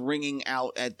is ringing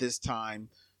out at this time,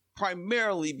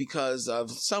 primarily because of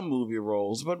some movie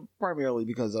roles, but primarily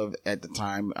because of, at the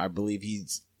time, I believe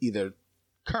he's either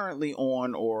currently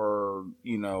on or,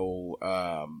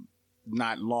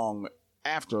 not long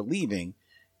after leaving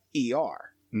ER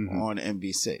on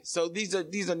NBC. So these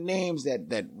are names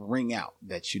that ring out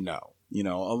that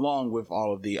along with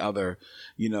all of the other,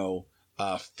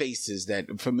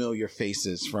 familiar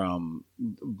faces from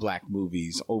Black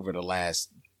movies over the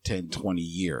last 10, 20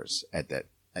 years at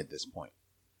this point.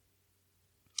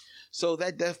 So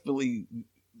that definitely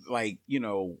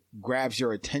grabs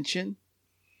your attention.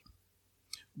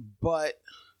 But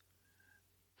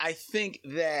I think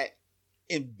that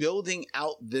in building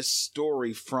out this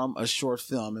story from a short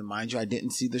film, and mind you, I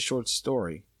didn't see the short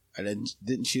story. I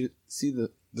didn't see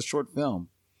the short film.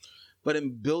 But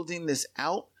in building this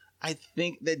out, I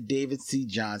think that David C.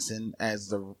 Johnson, as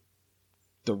the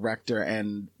director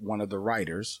and one of the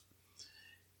writers,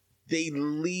 they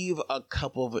leave a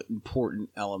couple of important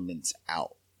elements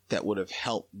out that would have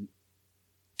helped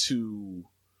to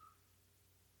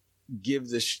give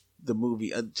the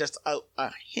movie just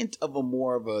a hint of a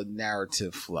more of a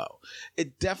narrative flow.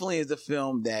 It definitely is a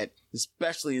film that,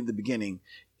 especially in the beginning,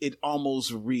 it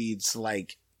almost reads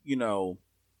like,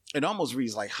 it almost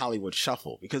reads like Hollywood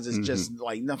Shuffle, because it's just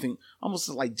like nothing, almost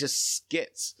like just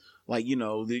skits. Like,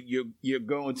 you're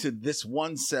going to this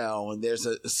one cell and there's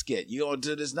a skit. You go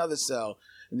into this another cell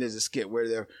And there's a skit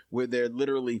where they're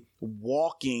literally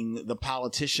walking the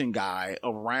politician guy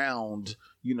around,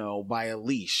 by a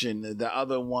leash. And the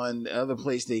other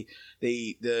place, the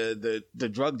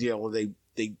drug dealer,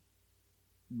 they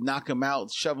knock him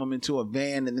out, shove him into a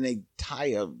van, and then they tie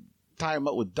him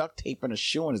up with duct tape and a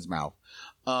shoe in his mouth.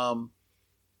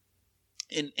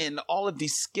 In all of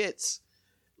these skits,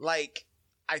 like,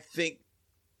 I think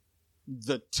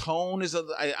the tone is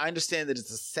I understand that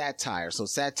it's a satire. So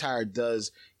satire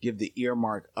does give the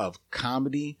earmark of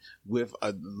comedy with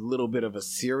a little bit of a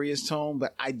serious tone,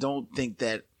 but I don't think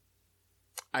that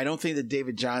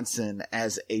David Johnson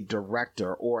as a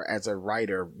director or as a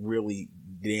writer really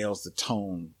nails the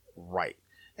tone right.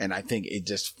 And I think it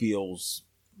just feels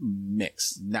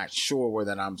mixed. Not sure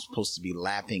whether I'm supposed to be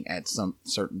laughing at some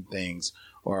certain things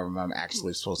or if I'm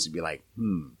actually supposed to be like,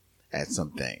 at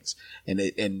some things. And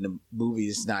the movie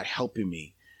is not helping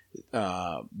me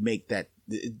make that.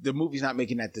 The movie's not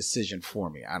making that decision for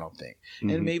me, I don't think. Mm-hmm.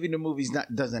 And maybe the movie's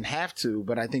doesn't have to,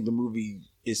 but I think the movie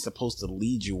is supposed to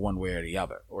lead you one way or the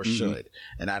other, or should.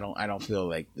 And I don't feel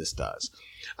like this does.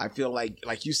 I feel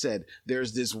like you said,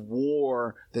 there's this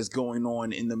war that's going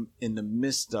on in the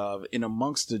midst of,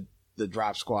 amongst the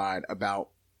Drop Squad about,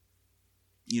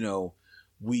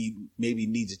 we maybe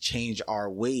need to change our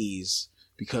ways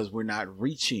because we're not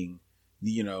reaching,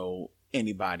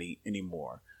 anybody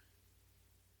anymore.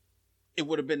 It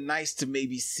would have been nice to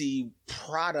maybe see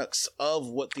products of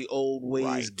what the old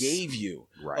ways gave you,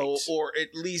 or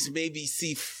at least maybe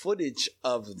see footage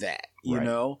of that,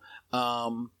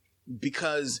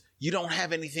 because you don't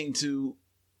have anything to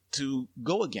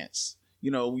go against.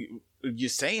 You're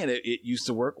saying it used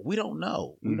to work. We don't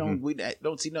know. We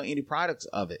don't see any products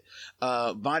of it.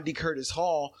 Vondie Curtis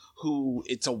Hall, who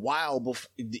it's a while before,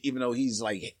 even though he's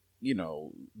like,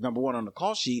 number one on the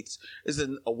call sheets, is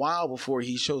a while before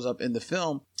he shows up in the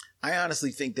film. I honestly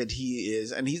think that he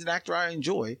is, and he's an actor I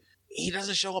enjoy. He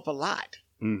doesn't show up a lot.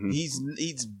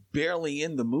 He's barely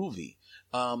in the movie.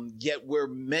 Yet we're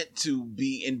meant to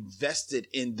be invested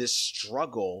in this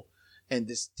struggle and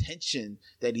this tension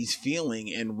that he's feeling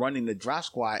in running the Drop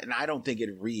Squad. And I don't think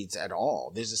it reads at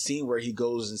all. There's a scene where he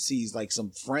goes and sees like some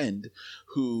friend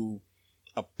who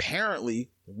apparently,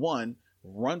 one,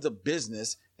 runs a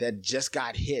business that just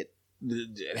got hit,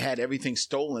 had everything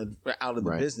stolen out of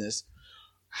the business.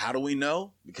 How do we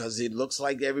know? Because it looks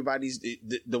like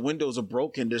the windows are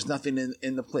broken. There's nothing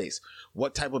in the place.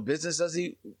 What type of business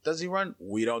does he run?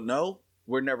 We don't know.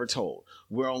 We're never told.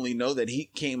 We only know that he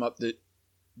came up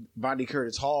Vondie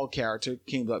Curtis Hall character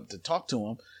came up to talk to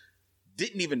him,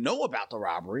 didn't even know about the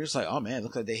robbery. It's like, oh man,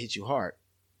 looks like they hit you hard.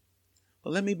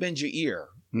 But let me bend your ear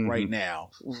right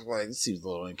now. Well, it seems a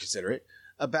little inconsiderate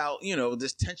about,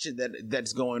 this tension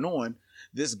that's going on.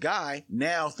 This guy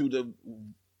now, through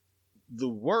the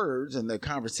words and the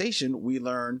conversation, we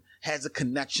learn has a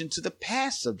connection to the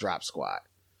past of Drop Squad.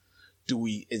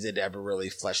 Is it ever really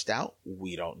fleshed out?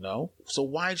 We don't know. So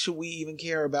why should we even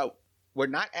care about? We're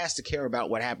not asked to care about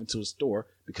what happened to a store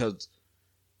because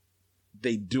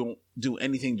they don't do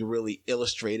anything to really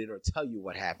illustrate it or tell you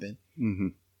what happened.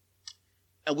 And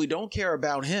we don't care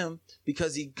about him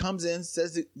because he comes in,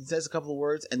 says a couple of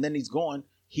words, and then he's gone.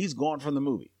 He's gone from the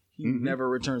movie. He never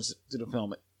returns to the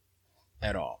film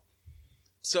at all.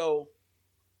 So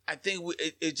I think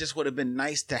it just would have been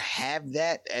nice to have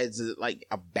that as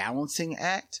a balancing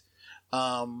act.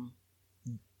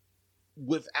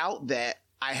 Without that,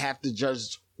 I have to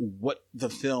judge what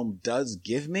the film does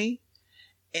give me.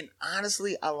 And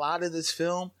honestly, a lot of this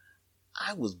film,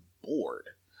 I was bored.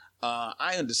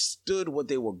 I understood what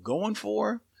they were going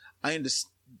for.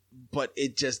 But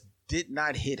it just did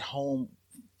not hit home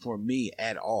for me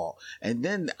at all. And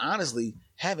then, honestly,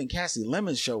 having Kasi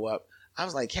Lemmons show up, I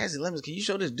was like, Kasi Lemmons, can you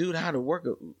show this dude how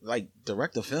to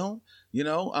direct a film?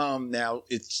 Now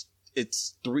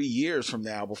it's 3 years from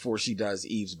now before she does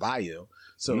Eve's Bayou.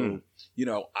 So,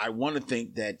 I want to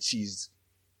think that she's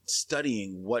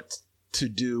studying what to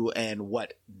do and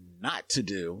what not to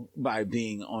do by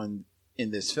being in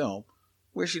this film,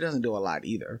 where she doesn't do a lot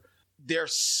either.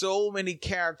 There's so many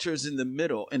characters in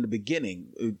the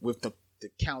beginning with the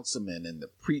councilman and the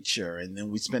preacher, and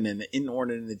then we spend an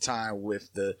inordinate time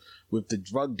with the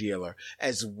drug dealer,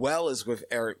 as well as with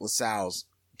Eric LaSalle's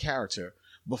character.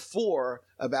 Before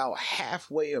about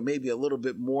halfway, or maybe a little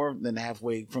bit more than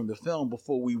halfway from the film,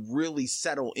 before we really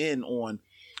settle in on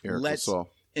let's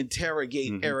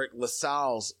interrogate Eric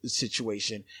LaSalle's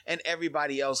situation, and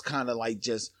everybody else kind of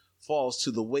just falls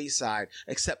to the wayside,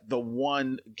 except the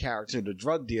one character, the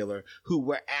drug dealer, who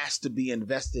were asked to be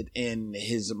invested in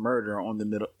his murder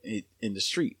in the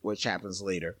street, which happens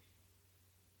later.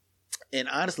 And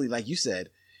honestly, like you said,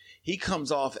 he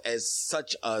comes off as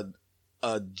such a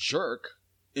jerk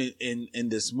in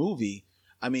this movie.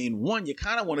 I mean, one, you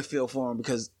kind of want to feel for him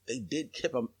because they did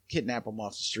kidnap him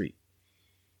off the street.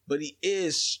 But he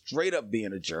is straight up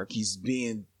being a jerk. He's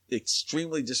being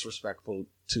extremely disrespectful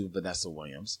to Vanessa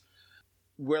Williams.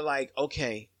 We're like,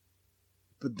 okay,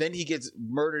 but then he gets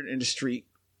murdered in the street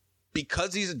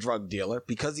because he's a drug dealer,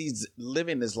 because he's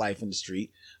living his life in the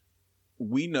street.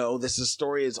 We know this is a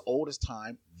story as old as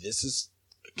time.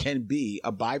 Can be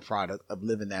a byproduct of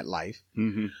living that life.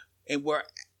 Mm-hmm. And we're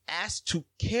asked to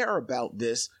care about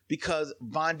this because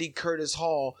Vondie Curtis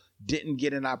Hall didn't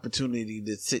get an opportunity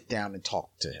to sit down and talk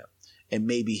to him. And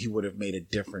maybe he would have made a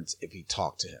difference if he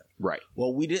talked to him. Right.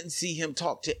 Well, we didn't see him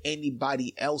talk to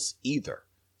anybody else either.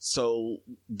 So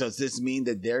does this mean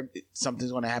that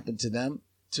something's going to happen to them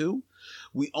too?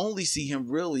 We only see him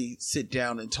really sit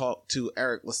down and talk to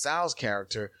Eric LaSalle's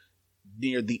character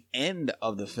near the end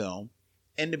of the film.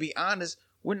 And to be honest,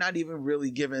 we're not even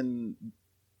really given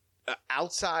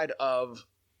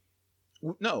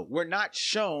we're not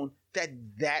shown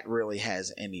that really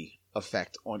has any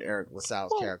effect on Eric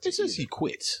LaSalle's character. It says he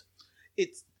quits.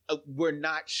 We're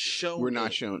not shown.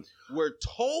 We're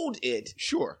told it.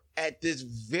 Sure. At this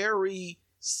very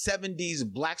 70s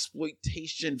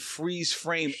blaxploitation freeze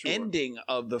frame ending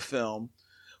of the film,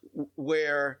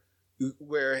 where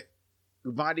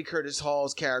Vondie Curtis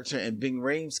Hall's character and Ving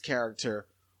Rhames' character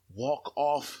walk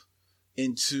off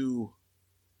into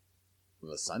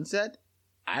the sunset.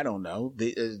 I don't know.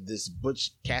 This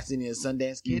Butch Cassidy and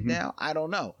Sundance Kid now. I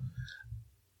don't know.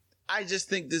 I just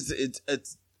think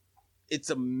it's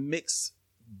a mixed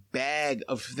bag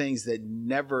of things that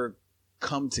never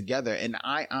come together. And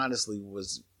I honestly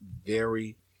was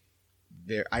very,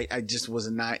 very. I just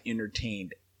was not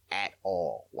entertained at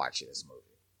all watching this movie.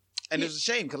 And it's a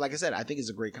shame because, like I said, I think it's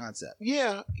a great concept.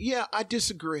 Yeah, I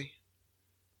disagree.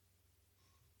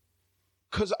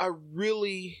 Because I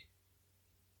really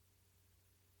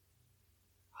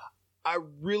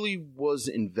was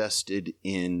invested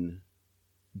in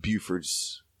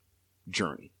Buford's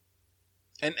journey.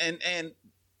 And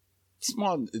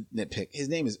small nitpick, his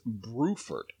name is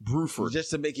Bruford. Just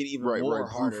to make it even more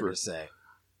harder to say.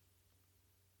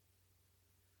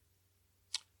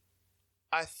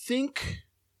 I think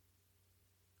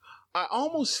I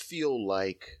almost feel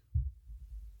like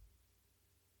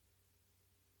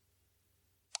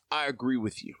I agree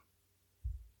with you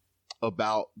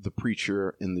about the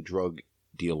preacher and the drug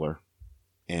dealer.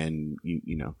 And,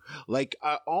 you know, like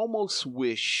I almost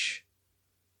wish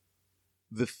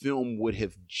the film would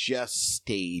have just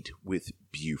stayed with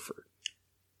Buford.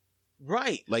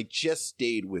 Right. Like just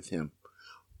stayed with him.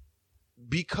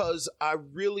 Because I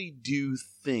really do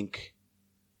think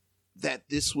that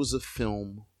this was a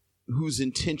film whose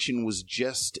intention was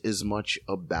just as much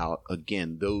about,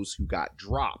 again, those who got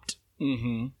dropped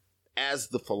as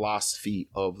the philosophy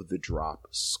of the drop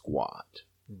squad.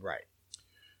 Right.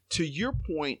 To your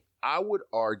point, I would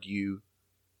argue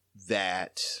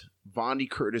that Vondie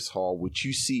Curtis Hall, which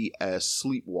you see as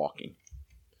sleepwalking,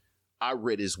 I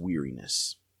read as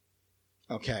weariness.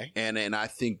 Okay. And I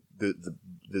think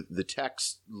the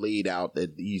text laid out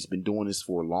that he's been doing this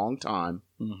for a long time.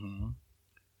 Mm-hmm.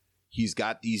 He's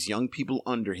got these young people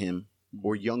under him,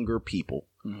 or younger people,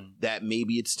 that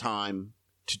maybe it's time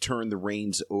to turn the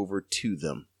reins over to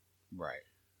them. Right.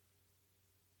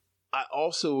 I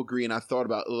also agree, and I thought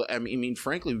about, I mean,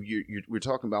 frankly, we're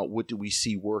talking about what do we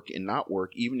see work and not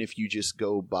work, even if you just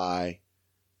go by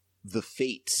the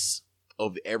fates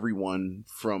of everyone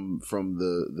from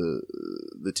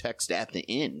the text at the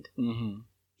end. Mm-hmm.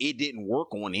 It didn't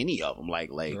work on any of them. Like,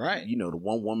 right. You know, the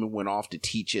one woman went off to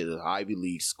teach at an Ivy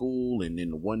League school, and then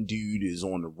the one dude is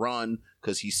on the run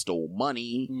because he stole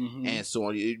money, and so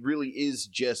on. It really is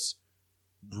just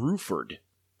Bruford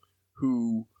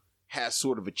who has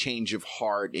sort of a change of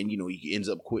heart, and, you know, he ends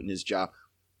up quitting his job.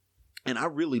 And I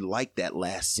really like that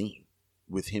last scene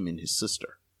with him and his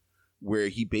sister, where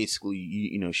he basically,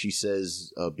 you know, she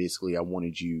says, basically, I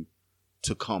wanted you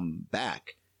to come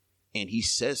back. And he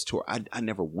says to her, I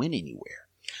never went anywhere.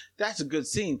 That's a good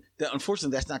scene.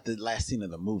 Unfortunately, that's not the last scene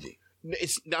of the movie.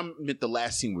 I meant the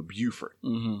last scene with Buford.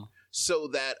 Mm-hmm. So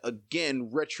that,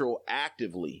 again,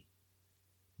 retroactively,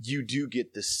 you do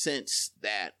get the sense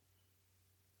that,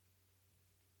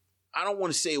 I don't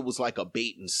want to say it was like a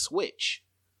bait and switch,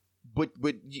 but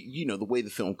you know, the way the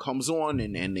film comes on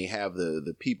and they have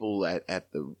the people at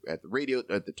the radio,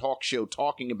 at the talk show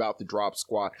talking about the Drop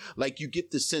Squad, like you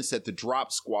get the sense that the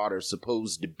Drop Squad are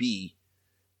supposed to be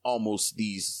almost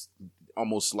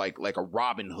like a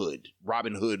Robin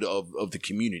Hood of the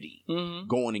community,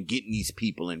 going and getting these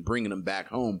people and bringing them back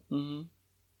home.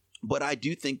 But I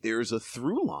do think there's a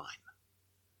through line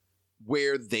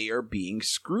where they are being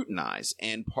scrutinized.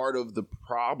 And part of the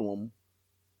problem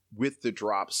with the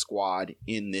Drop Squad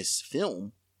in this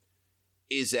film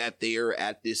is that they are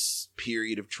at this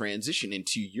period of transition. And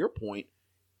to your point,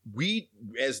 we,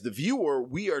 as the viewer,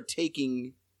 we are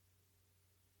taking...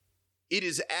 It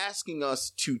is asking us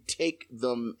to take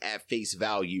them at face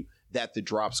value that the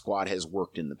Drop Squad has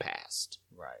worked in the past.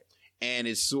 Right. And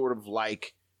it's sort of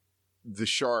like the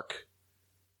shark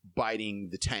biting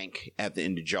the tank at the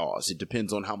end of Jaws. It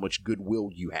depends on how much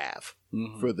goodwill you have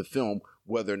for the film,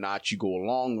 whether or not you go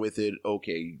along with it.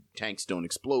 Okay, tanks don't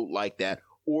explode like that.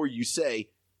 Or you say,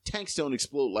 tanks don't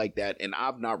explode like that, and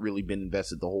I've not really been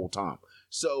invested the whole time.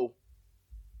 So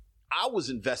I was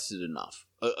invested enough.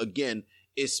 Again,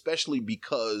 especially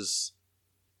because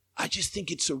I just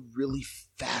think it's a really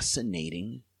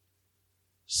fascinating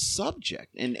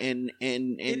subject. And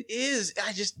it is.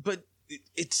 But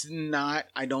it's not,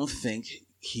 I don't think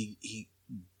he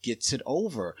gets it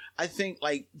over. I think,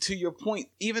 like, to your point,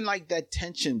 even like that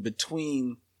tension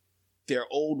between their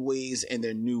old ways and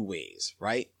their new ways,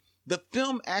 right? The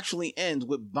film actually ends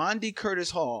with Bondi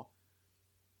Curtis Hall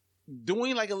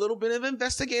doing like a little bit of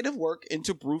investigative work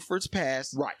into Bruford's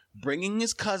past, right? Bringing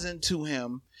his cousin to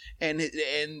him, and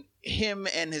him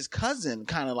and his cousin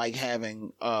kind of like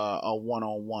having a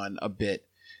one-on-one a bit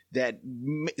that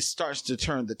starts to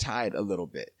turn the tide a little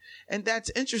bit, and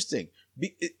that's interesting.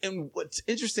 And what's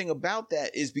interesting about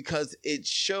that is because it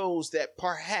shows that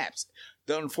perhaps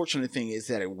the unfortunate thing is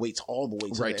that it waits all the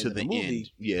way to right the to end the of the movie, end.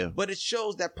 Yeah, but it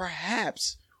shows that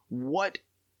perhaps what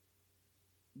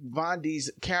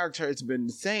Bondi's character has been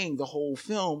saying the whole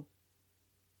film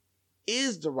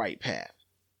is the right path.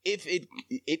 If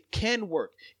it can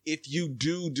work if you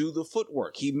do the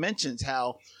footwork. He mentions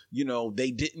how, you know, they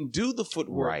didn't do the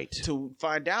footwork to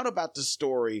find out about the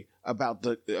story about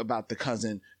the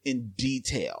cousin in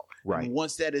detail. Right. And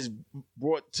once that is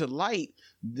brought to light,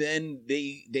 then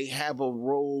they have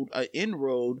an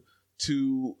inroad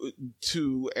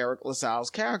to Eric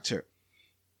LaSalle's character.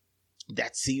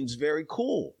 That seems very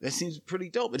cool. That seems pretty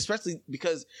dope, especially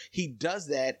because he does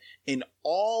that in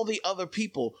all the other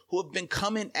people who have been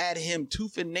coming at him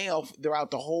tooth and nail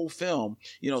throughout the whole film.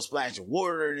 You know, splashing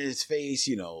water in his face,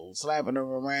 you know, slapping him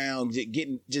around,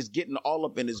 getting all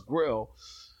up in his grill.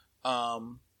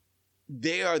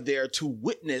 They are there to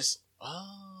witness.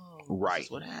 Oh, right. This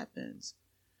is what happens.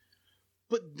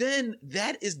 But then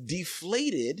that is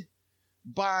deflated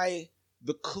by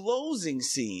the closing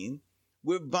scene,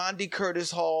 where Bondi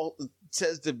Curtis Hall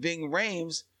says to Ving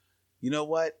Rhames, you know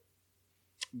what?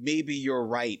 Maybe you're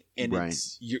right. And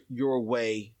it's your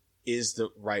way is the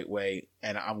right way.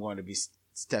 And I'm going to be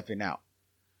stepping out.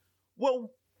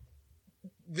 Well,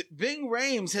 Ving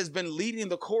Rhames has been leading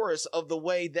the chorus of the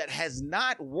way that has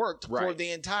not worked for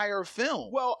the entire film.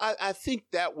 Well, I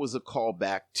think that was a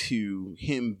callback to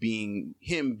him being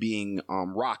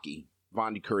Rocky,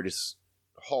 Bondi Curtis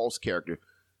Hall's character,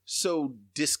 so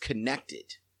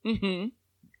disconnected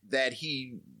that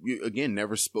he, again,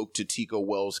 never spoke to Tico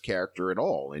Wells' character at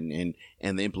all. And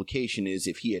the implication is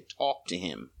if he had talked to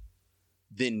him,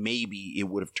 then maybe it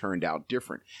would have turned out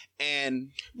different.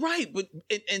 And but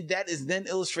that is then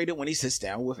illustrated when he sits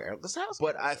down with Eric LaSalle's.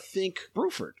 But I think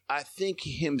Bruford,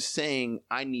 him saying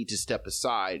I need to step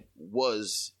aside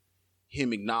was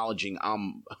him acknowledging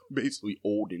I'm basically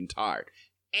old and tired.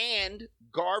 And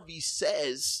Garvey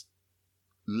says,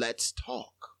 let's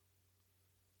talk.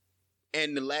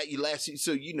 And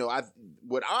so, you know,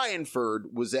 what I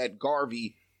inferred was that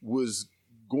Garvey was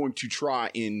going to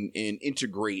try and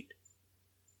integrate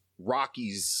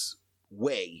Rocky's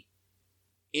way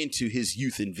into his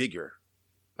youth and vigor.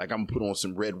 Like, I'm gonna put on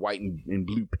some red, white, and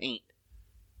blue paint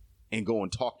and go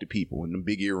and talk to people in the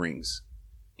big earrings.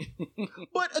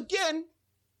 But again,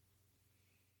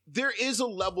 there is a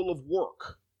level of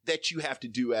work that you have to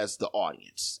do as the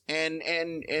audience, and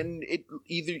it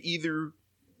either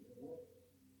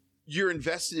you're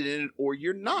invested in it or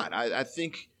you're not. I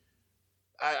think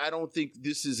I don't think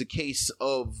this is a case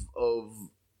of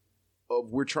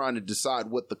we're trying to decide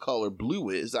what the color blue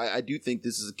is. I do think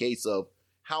this is a case of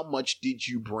how much did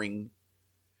you bring?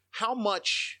 How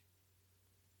much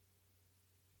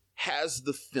has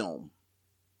the film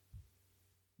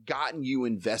gotten you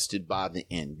invested by the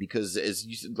end? Because as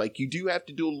you said, like, you do have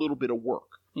to do a little bit of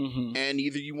work, and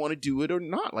either you want to do it or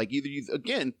not. Like, either you,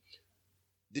 again,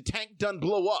 the tank done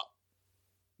blow up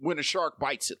when a shark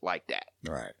bites it like that.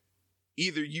 Right.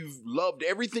 Either you've loved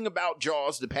everything about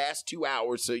Jaws the past 2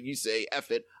 hours, so you say, F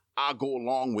it, I'll go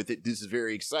along with it. This is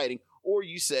very exciting. Or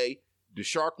you say, the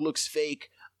shark looks fake.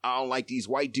 I don't like these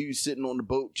white dudes sitting on the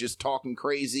boat just talking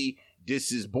crazy.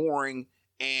 this is boring,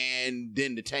 and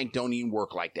then the tank don't even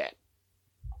work like that.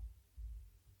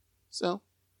 So,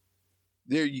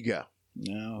 there you go.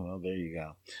 No, well, there you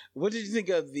go. What did you think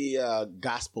of the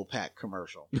Gospel Pack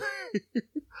commercial?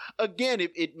 Again,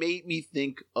 it made me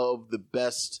think of the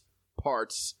best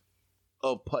parts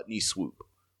of Putney Swoop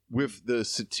with the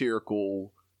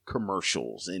satirical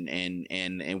commercials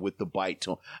and with the bite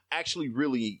tone. I actually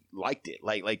really liked it.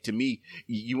 Like to me,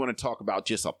 you want to talk about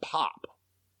just a pop.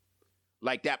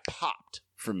 Like that popped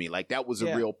for me. Like that was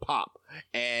a real pop.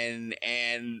 And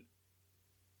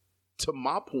to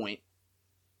my point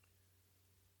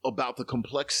about the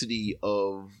complexity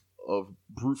of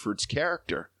Bruford's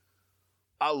character,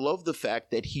 I love the fact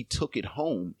that he took it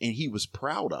home and he was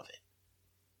proud of it.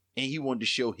 And he wanted to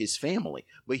show his family.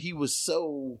 But he was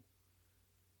so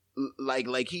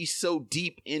like he's so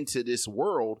deep into this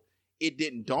world, it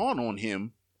didn't dawn on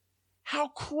him how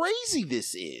crazy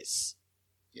this is.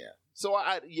 Yeah. So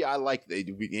I like that.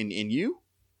 And you?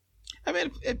 I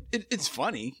mean, it's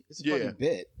funny. It's a funny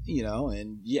bit, you know.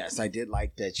 And yes, I did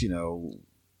like that. You know,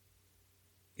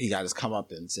 he got his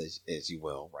comeuppance, as you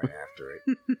will, right after it.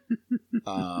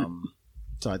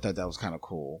 So I thought that was kind of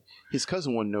cool. His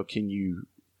cousin wanted to know, can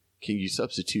you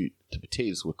substitute the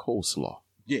potatoes with coleslaw?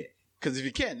 Yeah, because if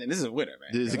you can, then this is a winner,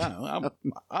 man.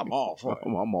 I'm all for it.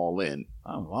 I'm all in.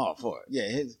 I'm all for it.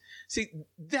 Yeah. See,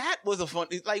 that was a fun.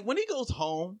 Like when he goes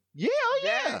home.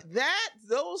 Yeah.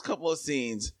 Those couple of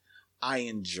scenes, I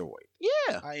enjoyed.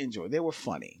 Yeah, I enjoyed. They were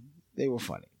funny.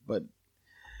 But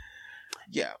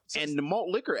yeah. And the malt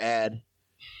liquor ad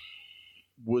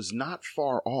was not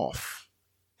far off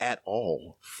at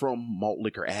all from malt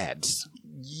liquor ads.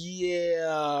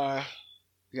 Yeah,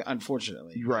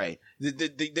 unfortunately. Right.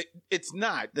 It's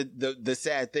not. The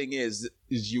sad thing is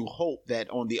you hope that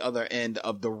on the other end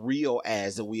of the real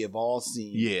ads that we have all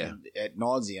seen ad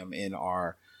nauseum in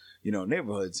our,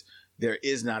 neighborhoods, there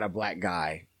is not a black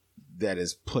guy that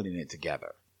is putting it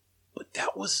together. But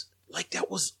that was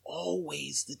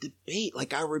always the debate.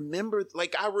 I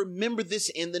remember this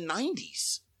in the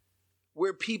 90s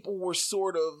where people were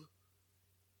sort of,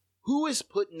 who is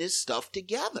putting this stuff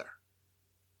together?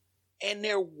 And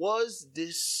there was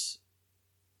this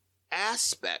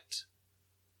aspect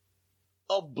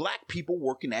of black people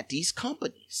working at these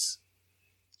companies,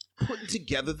 putting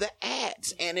together the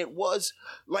ads. And it was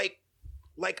like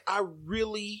I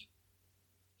really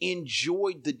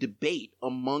enjoyed the debate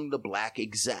among the black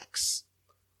execs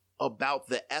about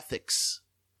the ethics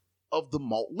of the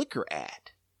malt liquor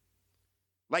ad.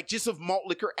 Just of malt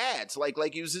liquor ads.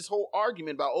 It was this whole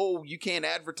argument about, you can't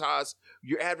advertise,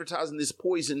 you're advertising this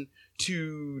poison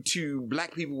to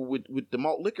black people with the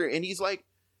malt liquor. And he's like,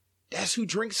 that's who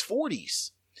drinks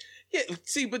 40s. Yeah,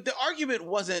 see, but the argument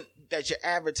wasn't that you're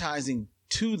advertising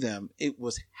to them, it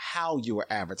was how you were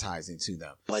advertising to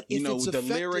them. But if it's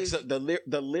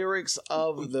the lyrics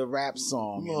of the rap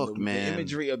song, look, the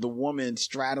imagery of the woman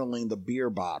straddling the beer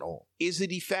bottle. Is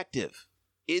it effective?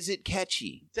 Is it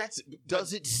catchy?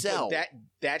 Does it sell?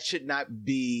 That should not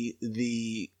be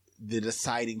the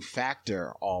deciding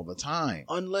factor all the time.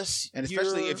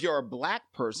 Especially if you're a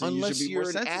black person, you should be more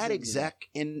sensitive. Unless you're an ad exec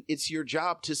and it's your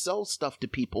job to sell stuff to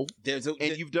people,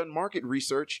 and you've done market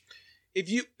research. And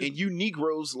you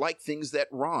Negroes like things that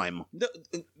rhyme.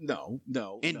 No.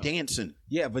 And dancing.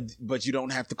 Yeah, but you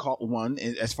don't have to call one,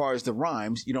 as far as the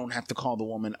rhymes, you don't have to call the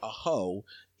woman a hoe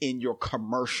in your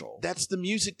commercial. That's the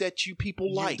music that you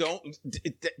people like.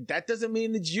 That doesn't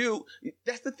mean that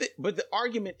that's the thing. But the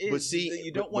argument is that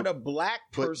you don't want a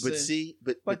black person.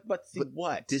 But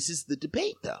what? This is the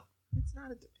debate, though. It's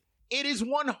not a debate. It is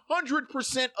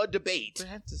 100% a debate.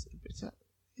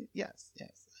 Yes.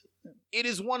 It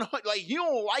is 100. You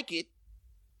don't like it,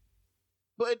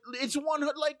 but it's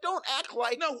 100. Don't act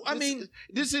like. No,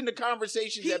 this is in the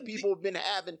conversations that people have been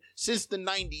having since the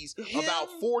 90s about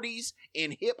 40s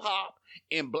and hip hop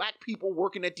and black people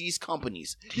working at these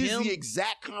companies. This is the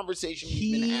exact conversation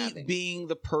we've been having. Being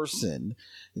the person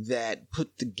that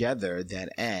put together that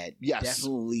ad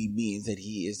definitely means that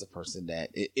he is the person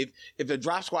that if the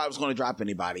drop squad was going to drop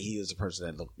anybody, he is the person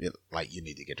that looked like you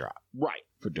need to get dropped. Right.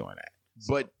 For doing that.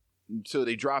 So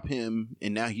they drop him,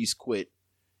 and now he's quit,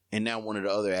 and now one of the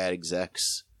other ad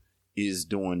execs is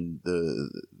doing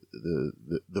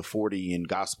the 40 and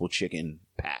gospel chicken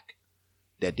pack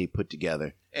that they put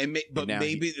together.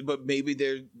 Maybe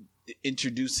they're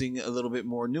introducing a little bit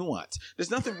more nuance.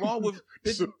 There's nothing wrong with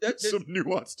some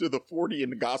nuance to the 40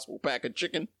 and the gospel pack of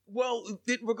chicken. Well,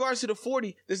 in regards to the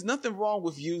 40, there's nothing wrong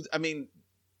with you.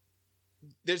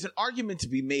 There's an argument to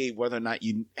be made whether or not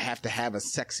you have to have a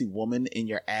sexy woman in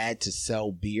your ad to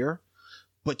sell beer.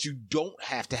 but you don't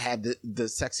have to have the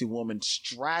sexy woman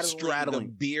straddling the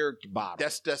beer bottle.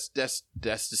 That's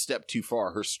the step too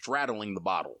far. Her straddling the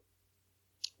bottle.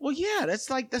 Well, yeah,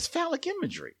 that's phallic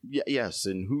imagery. Yeah, yes,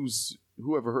 and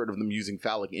who ever heard of them using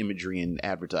phallic imagery in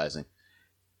advertising?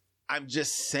 I'm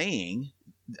just saying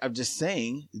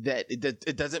that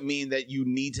it doesn't mean that you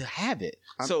need to have it.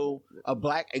 So a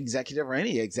black executive or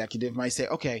any executive might say,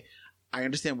 okay, I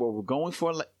understand what we're going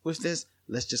for with this.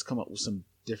 Let's just come up with some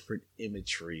different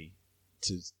imagery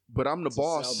but I'm the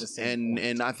boss,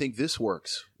 and I think this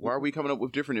works. Why are we coming up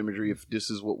with different imagery if this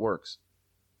is what works?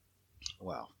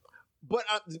 Well, but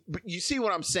you see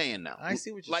what I'm saying now. I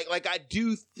see what you're like I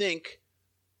do think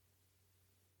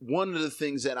one of the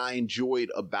things that I enjoyed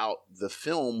about the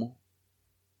film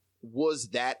was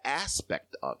that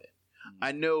aspect of it.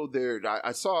 I know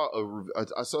I saw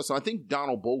I think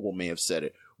Donald Bogle may have said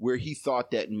it, where he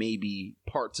thought that maybe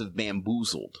parts of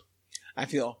Bamboozled I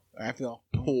feel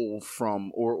pulled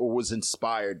from or was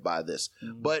inspired by this.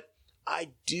 But I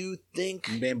do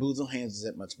think Bamboozle handles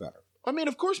it much better. I mean,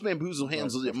 of course, Bamboozle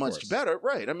handles it much better,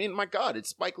 right? I mean, my God, it's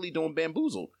Spike Lee doing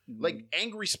Bamboozle. Like,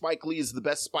 angry Spike Lee is the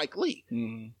best Spike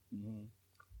Lee.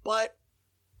 But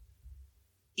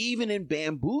even in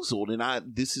Bamboozled,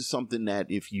 and this is something that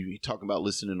if you talk about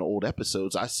listening to old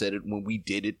episodes, I said it when we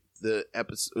did it the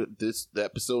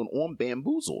episode on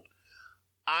Bamboozled.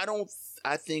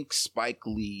 I think Spike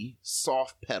Lee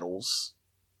soft pedals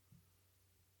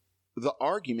the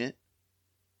argument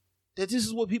that this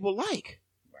is what people like.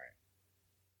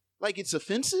 Like, it's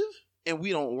offensive and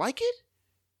we don't like it,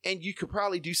 and you could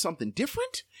probably do something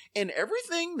different, and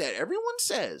everything that everyone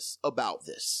says about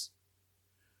this.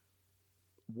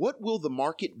 What will the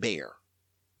market bear?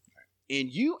 And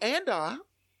you and I,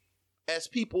 as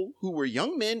people who were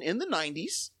young men in the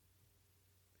 90s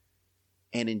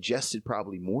and ingested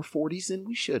probably more 40s than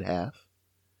we should have.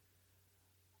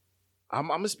 I'm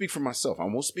going to speak for myself. I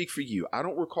won't speak for you. I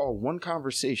don't recall one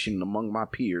conversation among my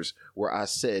peers where I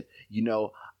said,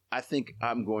 I think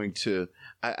I'm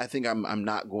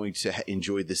not going to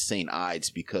enjoy the St. Ides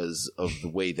because of the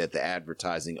way that the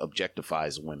advertising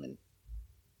objectifies women.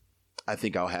 I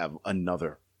think I'll have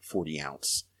another 40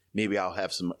 ounce. Maybe I'll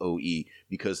have some OE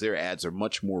because their ads are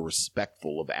much more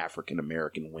respectful of African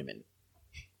American women.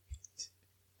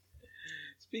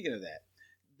 Speaking of that,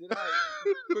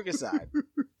 quick aside,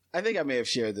 I think I may have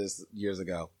shared this years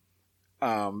ago.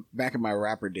 Back in my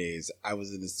rapper days, I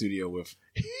was in the studio with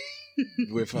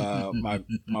my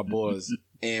boys,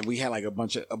 and we had like a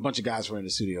bunch of guys were in the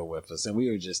studio with us, and we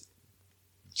were just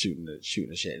shooting the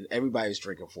shit. And everybody was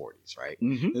drinking 40s, right?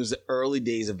 It was the early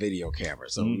days of video camera,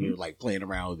 so we were like playing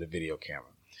around with the video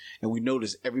camera, and we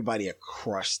noticed everybody had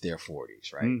crushed their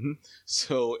 40s, right?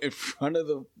 So in front of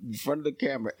the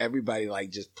camera, everybody like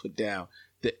just put down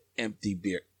the empty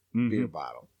beer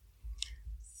bottle.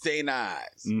 St.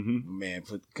 Ides, man,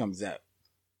 comes out.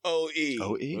 OE,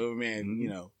 oh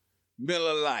man,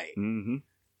 Miller Lite.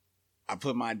 I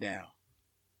put mine down.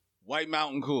 White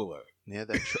Mountain Cooler. Yeah,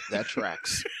 that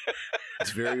tracks.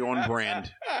 It's very on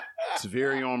brand. It's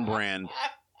very on brand.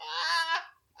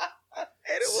 And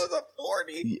it was a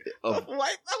 40 of White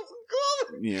Mountain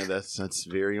Cooler. Yeah, that's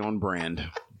very on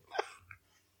brand.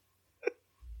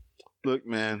 Look,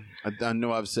 man, I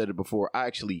know I've said it before. I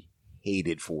actually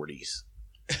hated 40s.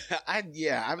 I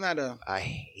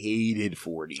hated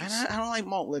 40s. I don't like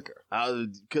malt liquor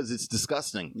because it's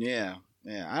disgusting. Yeah.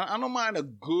 I don't mind a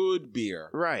good beer.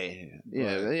 Right.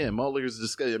 Yeah. Malt liquor is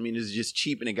disgusting. I mean, it's just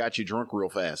cheap and it got you drunk real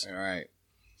fast. All right.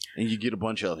 And you get a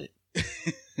bunch of it.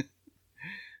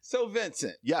 So,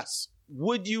 Vincent. Yes.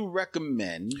 Would you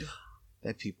recommend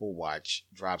that people watch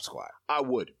Drop Squad? I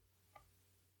would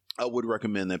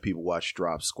recommend that people watch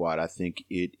Drop Squad. I think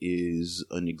it is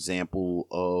an example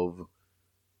of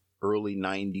early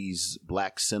 90s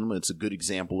black cinema. It's a good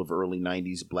example of early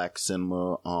 90s black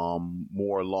cinema,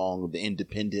 more along the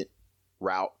independent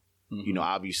route.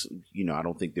 Obviously, I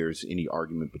don't think there's any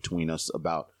argument between us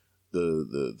about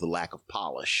the lack of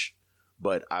polish,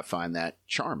 but I find that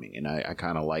charming. And I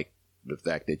kind of like the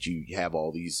fact that you have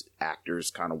all these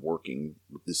actors kind of working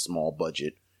with this small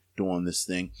budget doing this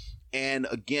thing. And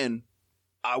again,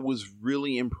 I was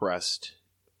really impressed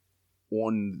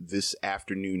on this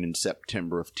afternoon in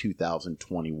September of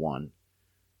 2021,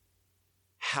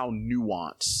 how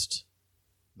nuanced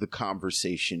the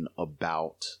conversation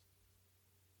about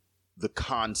the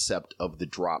concept of the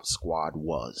Drop Squad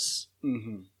was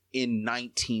in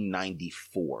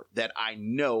 1994 that I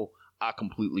know I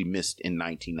completely missed in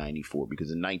 1994,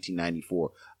 because in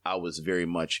 1994 I was very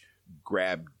much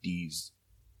grab these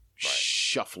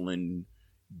shuffling,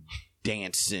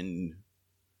 dancing,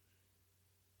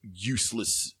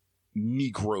 useless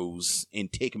Negroes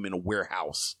and take them in a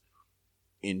warehouse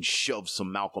and shove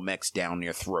some Malcolm X down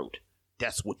their throat.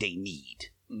 That's what they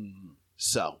need. Mm-hmm.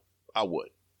 So, I would.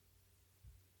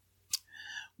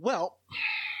 Well,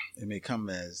 it may come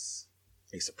as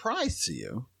a surprise to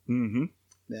you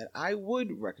that I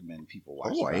would recommend people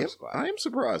watch Drop Squad. I am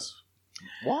surprised.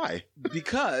 Why?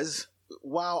 Because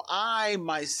while I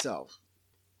myself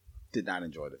did not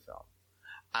enjoy the film,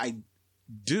 I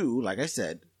do, like I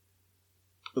said,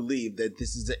 believe that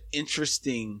this is an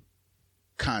interesting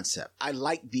concept. I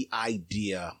like the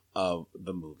idea of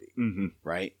the movie,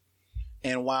 right?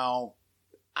 And while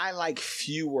I like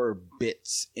fewer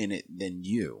bits in it than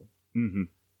you,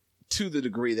 to the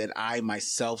degree that I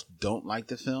myself don't like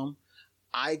the film,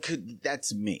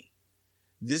 that's me.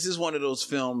 This is one of those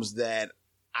films that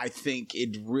I think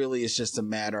it really is just a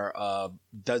matter of,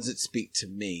 does it speak to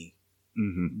me?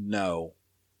 No.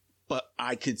 But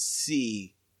I could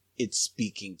see it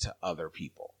speaking to other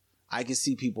people. I could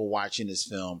see people watching this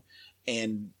film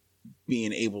and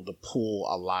being able to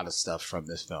pull a lot of stuff from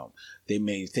this film. They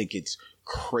may think it's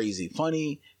crazy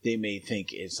funny. They may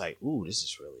think it's like, ooh, this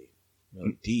is really,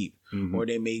 really deep. Or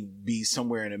they may be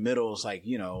somewhere in the middle. It's like,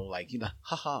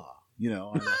 haha,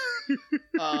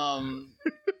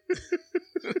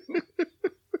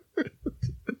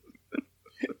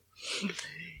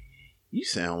 You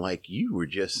sound like you were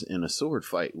just in a sword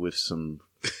fight with some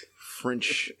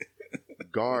French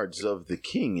guards of the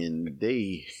king, and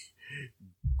they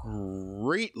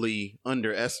greatly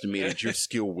underestimated your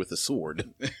skill with a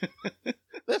sword.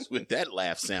 That's what that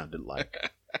laugh sounded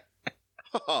like.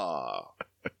 Ha!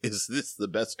 Is this the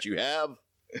best you have?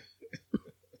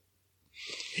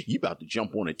 You about to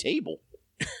jump on a table?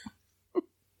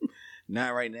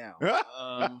 Not right now.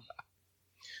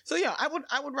 So yeah, I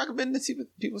would recommend that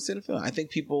people see the film. I think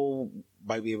people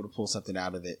might be able to pull something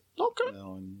out of it. Okay.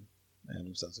 And have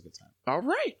themselves a good time. All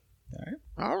right.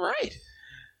 All right,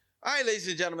 ladies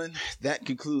and gentlemen, that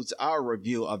concludes our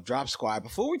review of Drop Squad.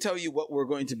 Before we tell you what we're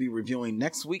going to be reviewing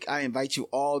next week, I invite you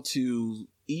all to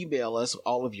email us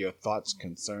all of your thoughts,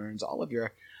 concerns, all of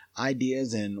your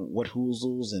ideas and what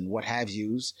hoozles and what have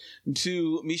yous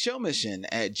to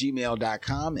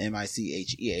micheauxmission@gmail.com,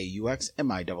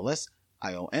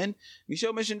 MICHEAUXMISSION,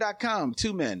 micheauxmission.com.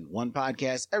 2 men, 1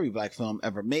 podcast, every black film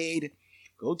ever made.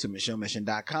 Go to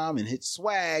micheauxmission.com and hit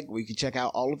swag, where you can check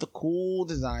out all of the cool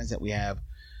designs that we have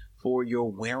for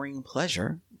your wearing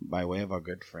pleasure by way of our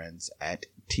good friends at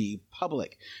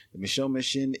TeePublic. The Micheaux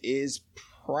Mission is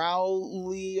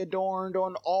proudly adorned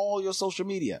on all your social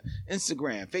media: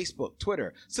 Instagram, Facebook,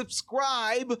 Twitter.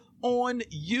 Subscribe on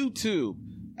YouTube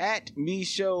at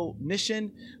Micheaux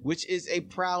Mission, which is a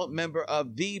proud member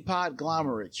of The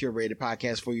Podglomerate, curated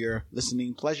podcast for your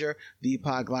listening pleasure.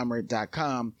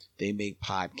 ThePodglomerate.com. They make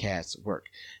podcasts work.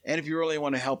 And if you really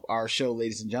want to help our show,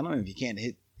 ladies and gentlemen, if you can't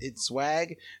hit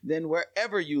swag, then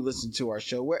wherever you listen to our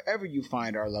show, wherever you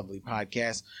find our lovely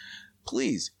podcast,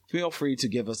 please feel free to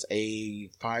give us a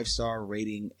 5-star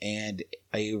rating and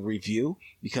a review,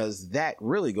 because that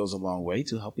really goes a long way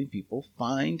to helping people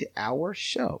find our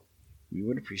show. We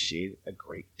would appreciate it a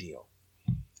great deal.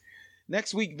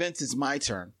 Next week, Vince, it's my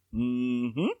turn.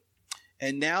 And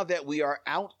now that we are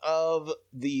out of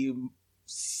the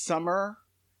summer,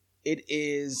 it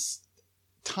is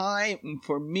time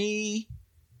for me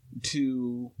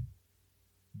to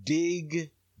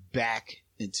dig back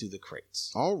into the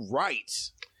crates. All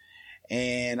right.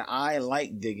 And I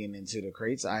like digging into the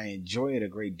crates. I enjoy it a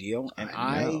great deal. And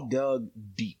I dug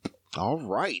deep. All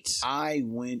right. I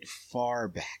went far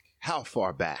back. How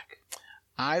far back?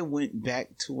 I went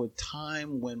back to a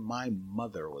time when my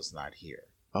mother was not here.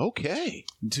 Okay.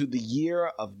 To the year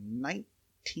of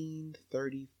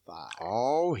 1935.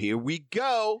 Oh, here we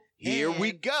go.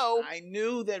 We go. I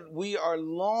knew that we are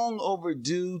long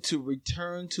overdue to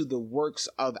return to the works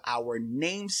of our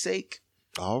namesake.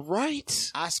 All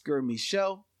right. Oscar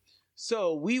Micheaux.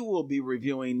 So we will be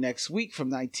reviewing next week from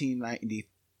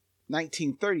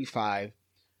 1935,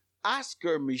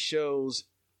 Oscar Micheaux's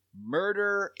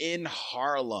Murder in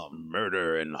Harlem.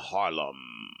 Murder in Harlem.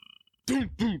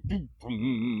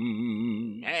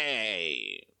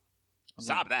 Hey.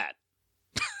 Stop that.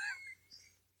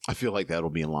 I feel like that'll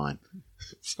be in line.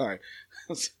 Sorry,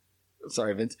 Vince.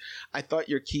 I thought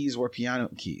your keys were piano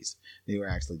keys. They were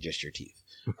actually just your teeth.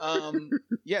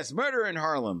 Yes, Murder in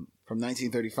Harlem from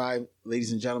 1935,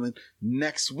 ladies and gentlemen,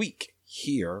 next week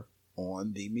here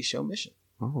on the Micheaux Mission.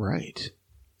 All right.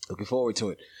 Looking forward to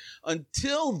it.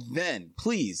 Until then,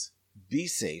 please be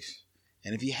safe.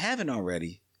 And if you haven't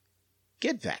already,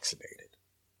 get vaccinated.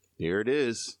 There it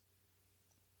is.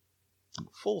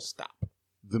 Full stop.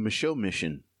 The Micheaux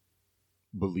Mission.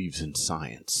 believes in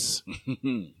science.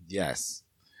 Yes.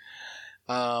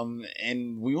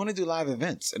 And we want to do live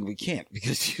events, and we can't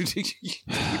because you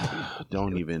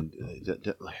don't even.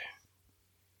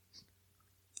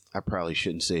 I probably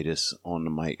shouldn't say this on the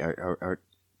mic.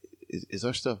 Is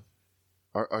our stuff?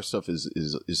 Our stuff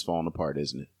is falling apart,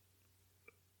 isn't it?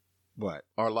 What?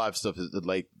 Our live stuff is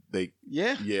like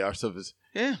yeah. Our stuff is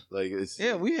like it's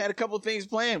we had a couple of things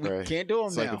planned. We can't do them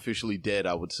it's now. Like officially dead.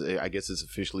 I would say. I guess it's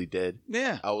officially dead.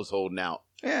 Yeah. I was holding out.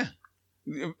 Yeah.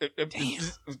 Damn.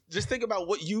 Just think about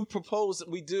what you propose that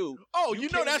we do. Oh,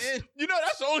 that's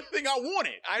the only thing I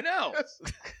wanted. I know.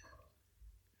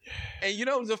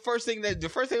 And the first thing I'm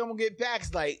gonna get back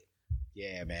is like,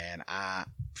 yeah, man.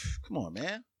 Come on,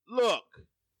 man. Look,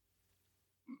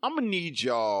 I'm gonna need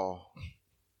y'all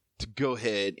to go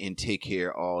ahead and take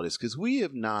care of all this because we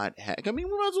have not had. I mean,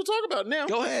 we might as well talk about it now.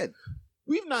 Go ahead.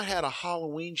 We've not had a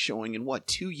Halloween showing in what,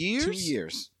 2 years? 2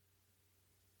 years.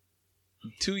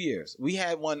 2 years. We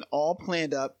had one all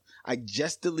planned up. I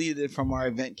just deleted it from our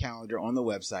event calendar on the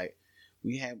website.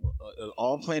 We had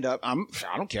all planned up. I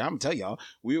don't care. I'm going to tell y'all.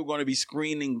 We were going to be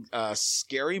screening a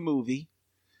scary movie.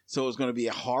 So it was going to be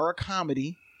a horror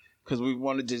comedy because we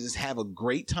wanted to just have a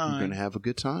great time. We're going to have a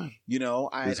good time.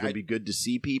 It's going to be good to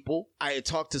see people. I had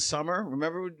talked to Summer.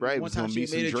 Remember one time she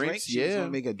made a drink? She was going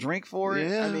to make a drink for it.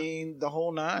 Yeah. I mean, the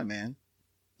whole nine, man.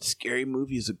 Scary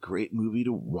Movie is a great movie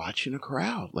to watch in a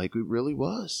crowd. Like it really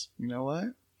was. You know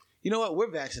what? We're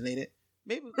vaccinated.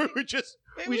 Maybe we just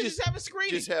have a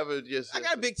screening. I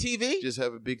got a big TV. Just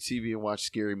have a big TV and watch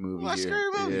Scary Movie. Watch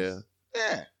Scary Movies.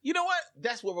 Yeah. You know what?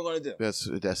 That's what we're gonna do.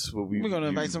 That's what we're gonna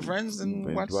invite some friends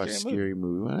and watch Scary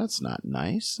Movie. Well, that's not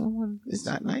nice. It's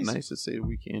not nice to say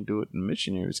we can't do it and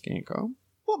missionaries can't come.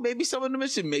 Well, maybe some of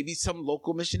the maybe some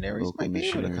local missionaries might be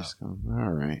able to come. All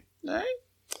right.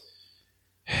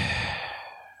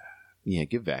 Yeah,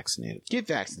 get vaccinated. Get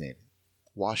vaccinated.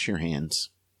 Wash your hands.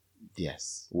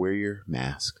 Yes. Wear your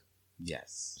mask.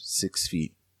 Yes. 6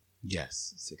 feet.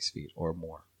 Yes. 6 feet or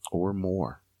more. Or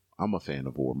more. I'm a fan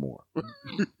of or more.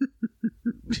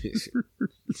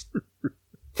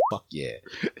 Fuck yeah.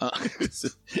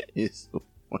 It's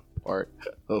one part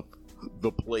of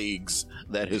the plagues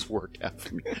that has worked out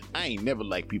for me. I ain't never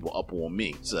liked people up on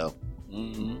me, so.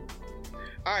 Mm-hmm.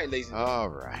 All right, ladies. All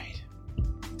right.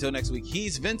 Until next week,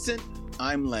 he's Vincent,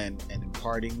 I'm Len, and in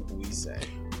parting, we say,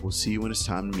 we'll see you when it's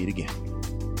time to meet again.